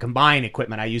combine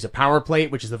equipment. I use a power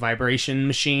plate, which is the vibration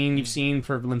machine you've seen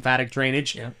for lymphatic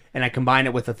drainage, and I combine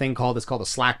it with a thing called a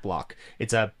slack block.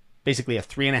 It's basically a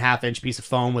 3.5-inch piece of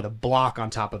foam with a block on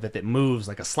top of it that moves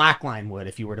like a slack line would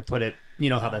if you were to put it, you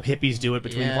know how the hippies do it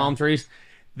between palm trees.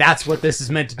 That's what this is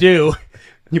meant to do.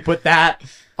 You put that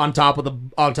on top of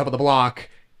the block,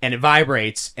 and it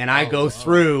vibrates, and I go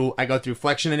through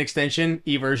flexion and extension,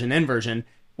 eversion, inversion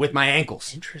with my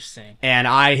ankles. Interesting. And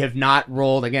I have not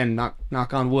rolled, again,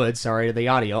 knock on wood, sorry to the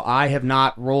audio, I have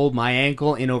not rolled my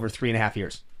ankle in over 3.5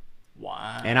 years.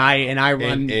 Wow. And I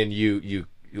run. And you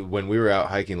when we were out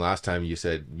hiking last time, you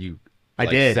said you I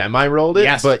did semi-rolled it,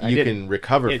 yes, but I you did. can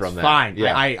recover It's from that. fine.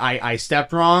 Yeah. I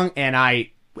stepped wrong, and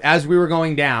as we were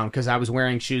going down, because I was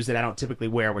wearing shoes that I don't typically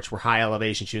wear, which were high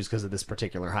elevation shoes because of this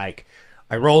particular hike,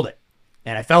 I rolled it,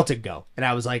 and I felt it go, and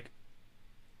I was like,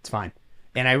 it's fine.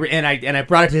 And I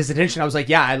brought it to his attention. I was like,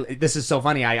 yeah, this is so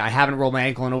funny. I haven't rolled my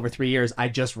ankle in over 3 years. I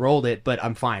just rolled it, but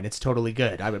I'm fine. It's totally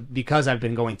good. Because I've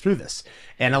been going through this.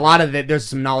 And a lot of it, there's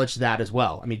some knowledge to that as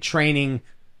well. I mean, training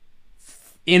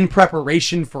in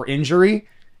preparation for injury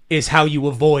is how you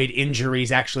avoid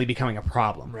injuries actually becoming a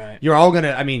problem. Right. You're all going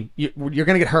to, I mean, you're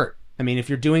going to get hurt. I mean, if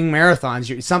you're doing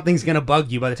marathons, something's going to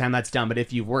bug you by the time that's done. But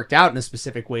if you've worked out in a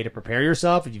specific way to prepare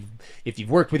yourself, if you've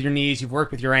worked with your knees, you've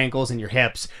worked with your ankles and your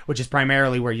hips, which is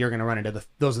primarily where you're going to run into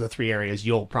those are the 3 areas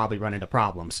you'll probably run into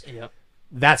problems. Yep.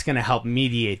 That's going to help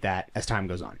mediate that as time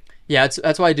goes on. Yeah,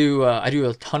 that's why I do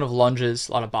a ton of lunges,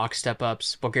 a lot of box step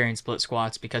ups, Bulgarian split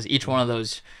squats, because each one of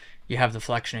those you have the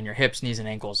flexion in your hips, knees, and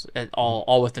ankles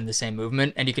all within the same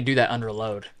movement, and you can do that under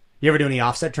load. You ever do any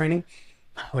offset training?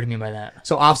 What do you mean by that?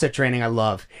 So offset training, I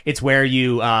love. It's where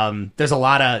you there's a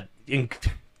lot of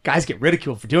guys get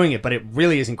ridiculed for doing it, but it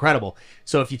really is incredible.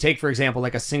 So if you take, for example,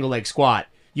 like a single leg squat,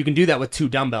 you can do that with 2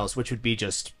 dumbbells, which would be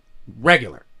just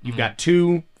regular. You've got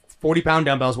 2 40-pound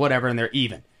dumbbells, whatever, and they're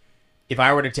even. If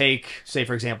I were to take, say,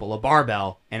 for example, a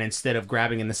barbell, and instead of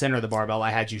grabbing in the center of the barbell,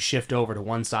 I had you shift over to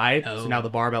one side, so now the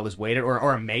barbell is weighted, or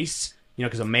a mace,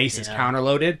 because a mace is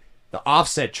counterloaded. The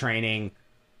offset training,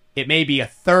 it may be a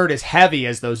third as heavy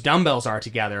as those dumbbells are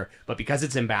together, but because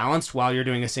it's imbalanced while you're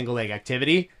doing a single leg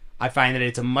activity, I find that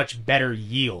it's a much better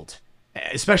yield,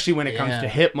 especially when it comes to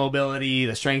hip mobility,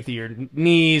 the strength of your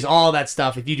knees, all that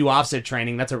stuff. If you do offset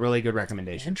training, that's a really good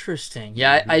recommendation. Interesting.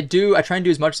 Yeah, I do. I try and do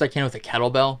as much as I can with a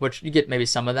kettlebell, which you get maybe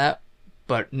some of that,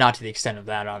 but not to the extent of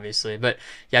that, obviously. But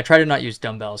yeah, I try to not use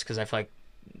dumbbells because I feel like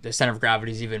the center of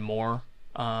gravity is even more.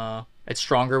 It's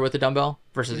stronger with a dumbbell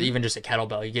versus even just a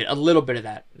kettlebell. You get a little bit of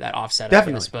that offset.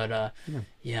 Definitely. But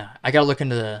yeah, I gotta look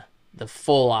into the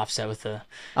full offset with the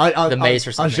mace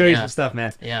or something. I'll show you some stuff,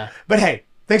 man. Yeah. But hey,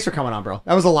 thanks for coming on, bro.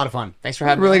 That was a lot of fun. Thanks for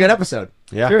having me. Really on. good episode.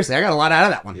 Yeah. Seriously, I got a lot out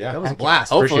of that one. Yeah. That was a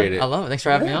blast. Hopefully. Appreciate it. I love it. Thanks for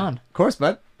having me on. Of course,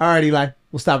 bud. All right, Eli.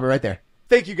 We'll stop it right there.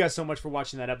 Thank you guys so much for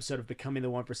watching that episode of Becoming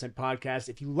the 1% podcast.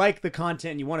 If you like the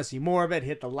content and you want to see more of it,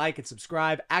 hit the like and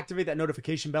subscribe. Activate that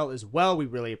notification bell as well. We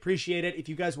really appreciate it. If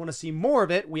you guys want to see more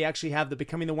of it, we actually have the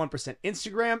Becoming the 1%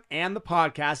 Instagram, and the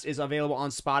podcast is available on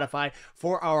Spotify.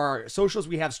 For our socials,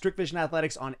 we have Strict Vision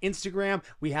Athletics on Instagram,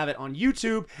 we have it on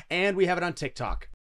YouTube, and we have it on TikTok.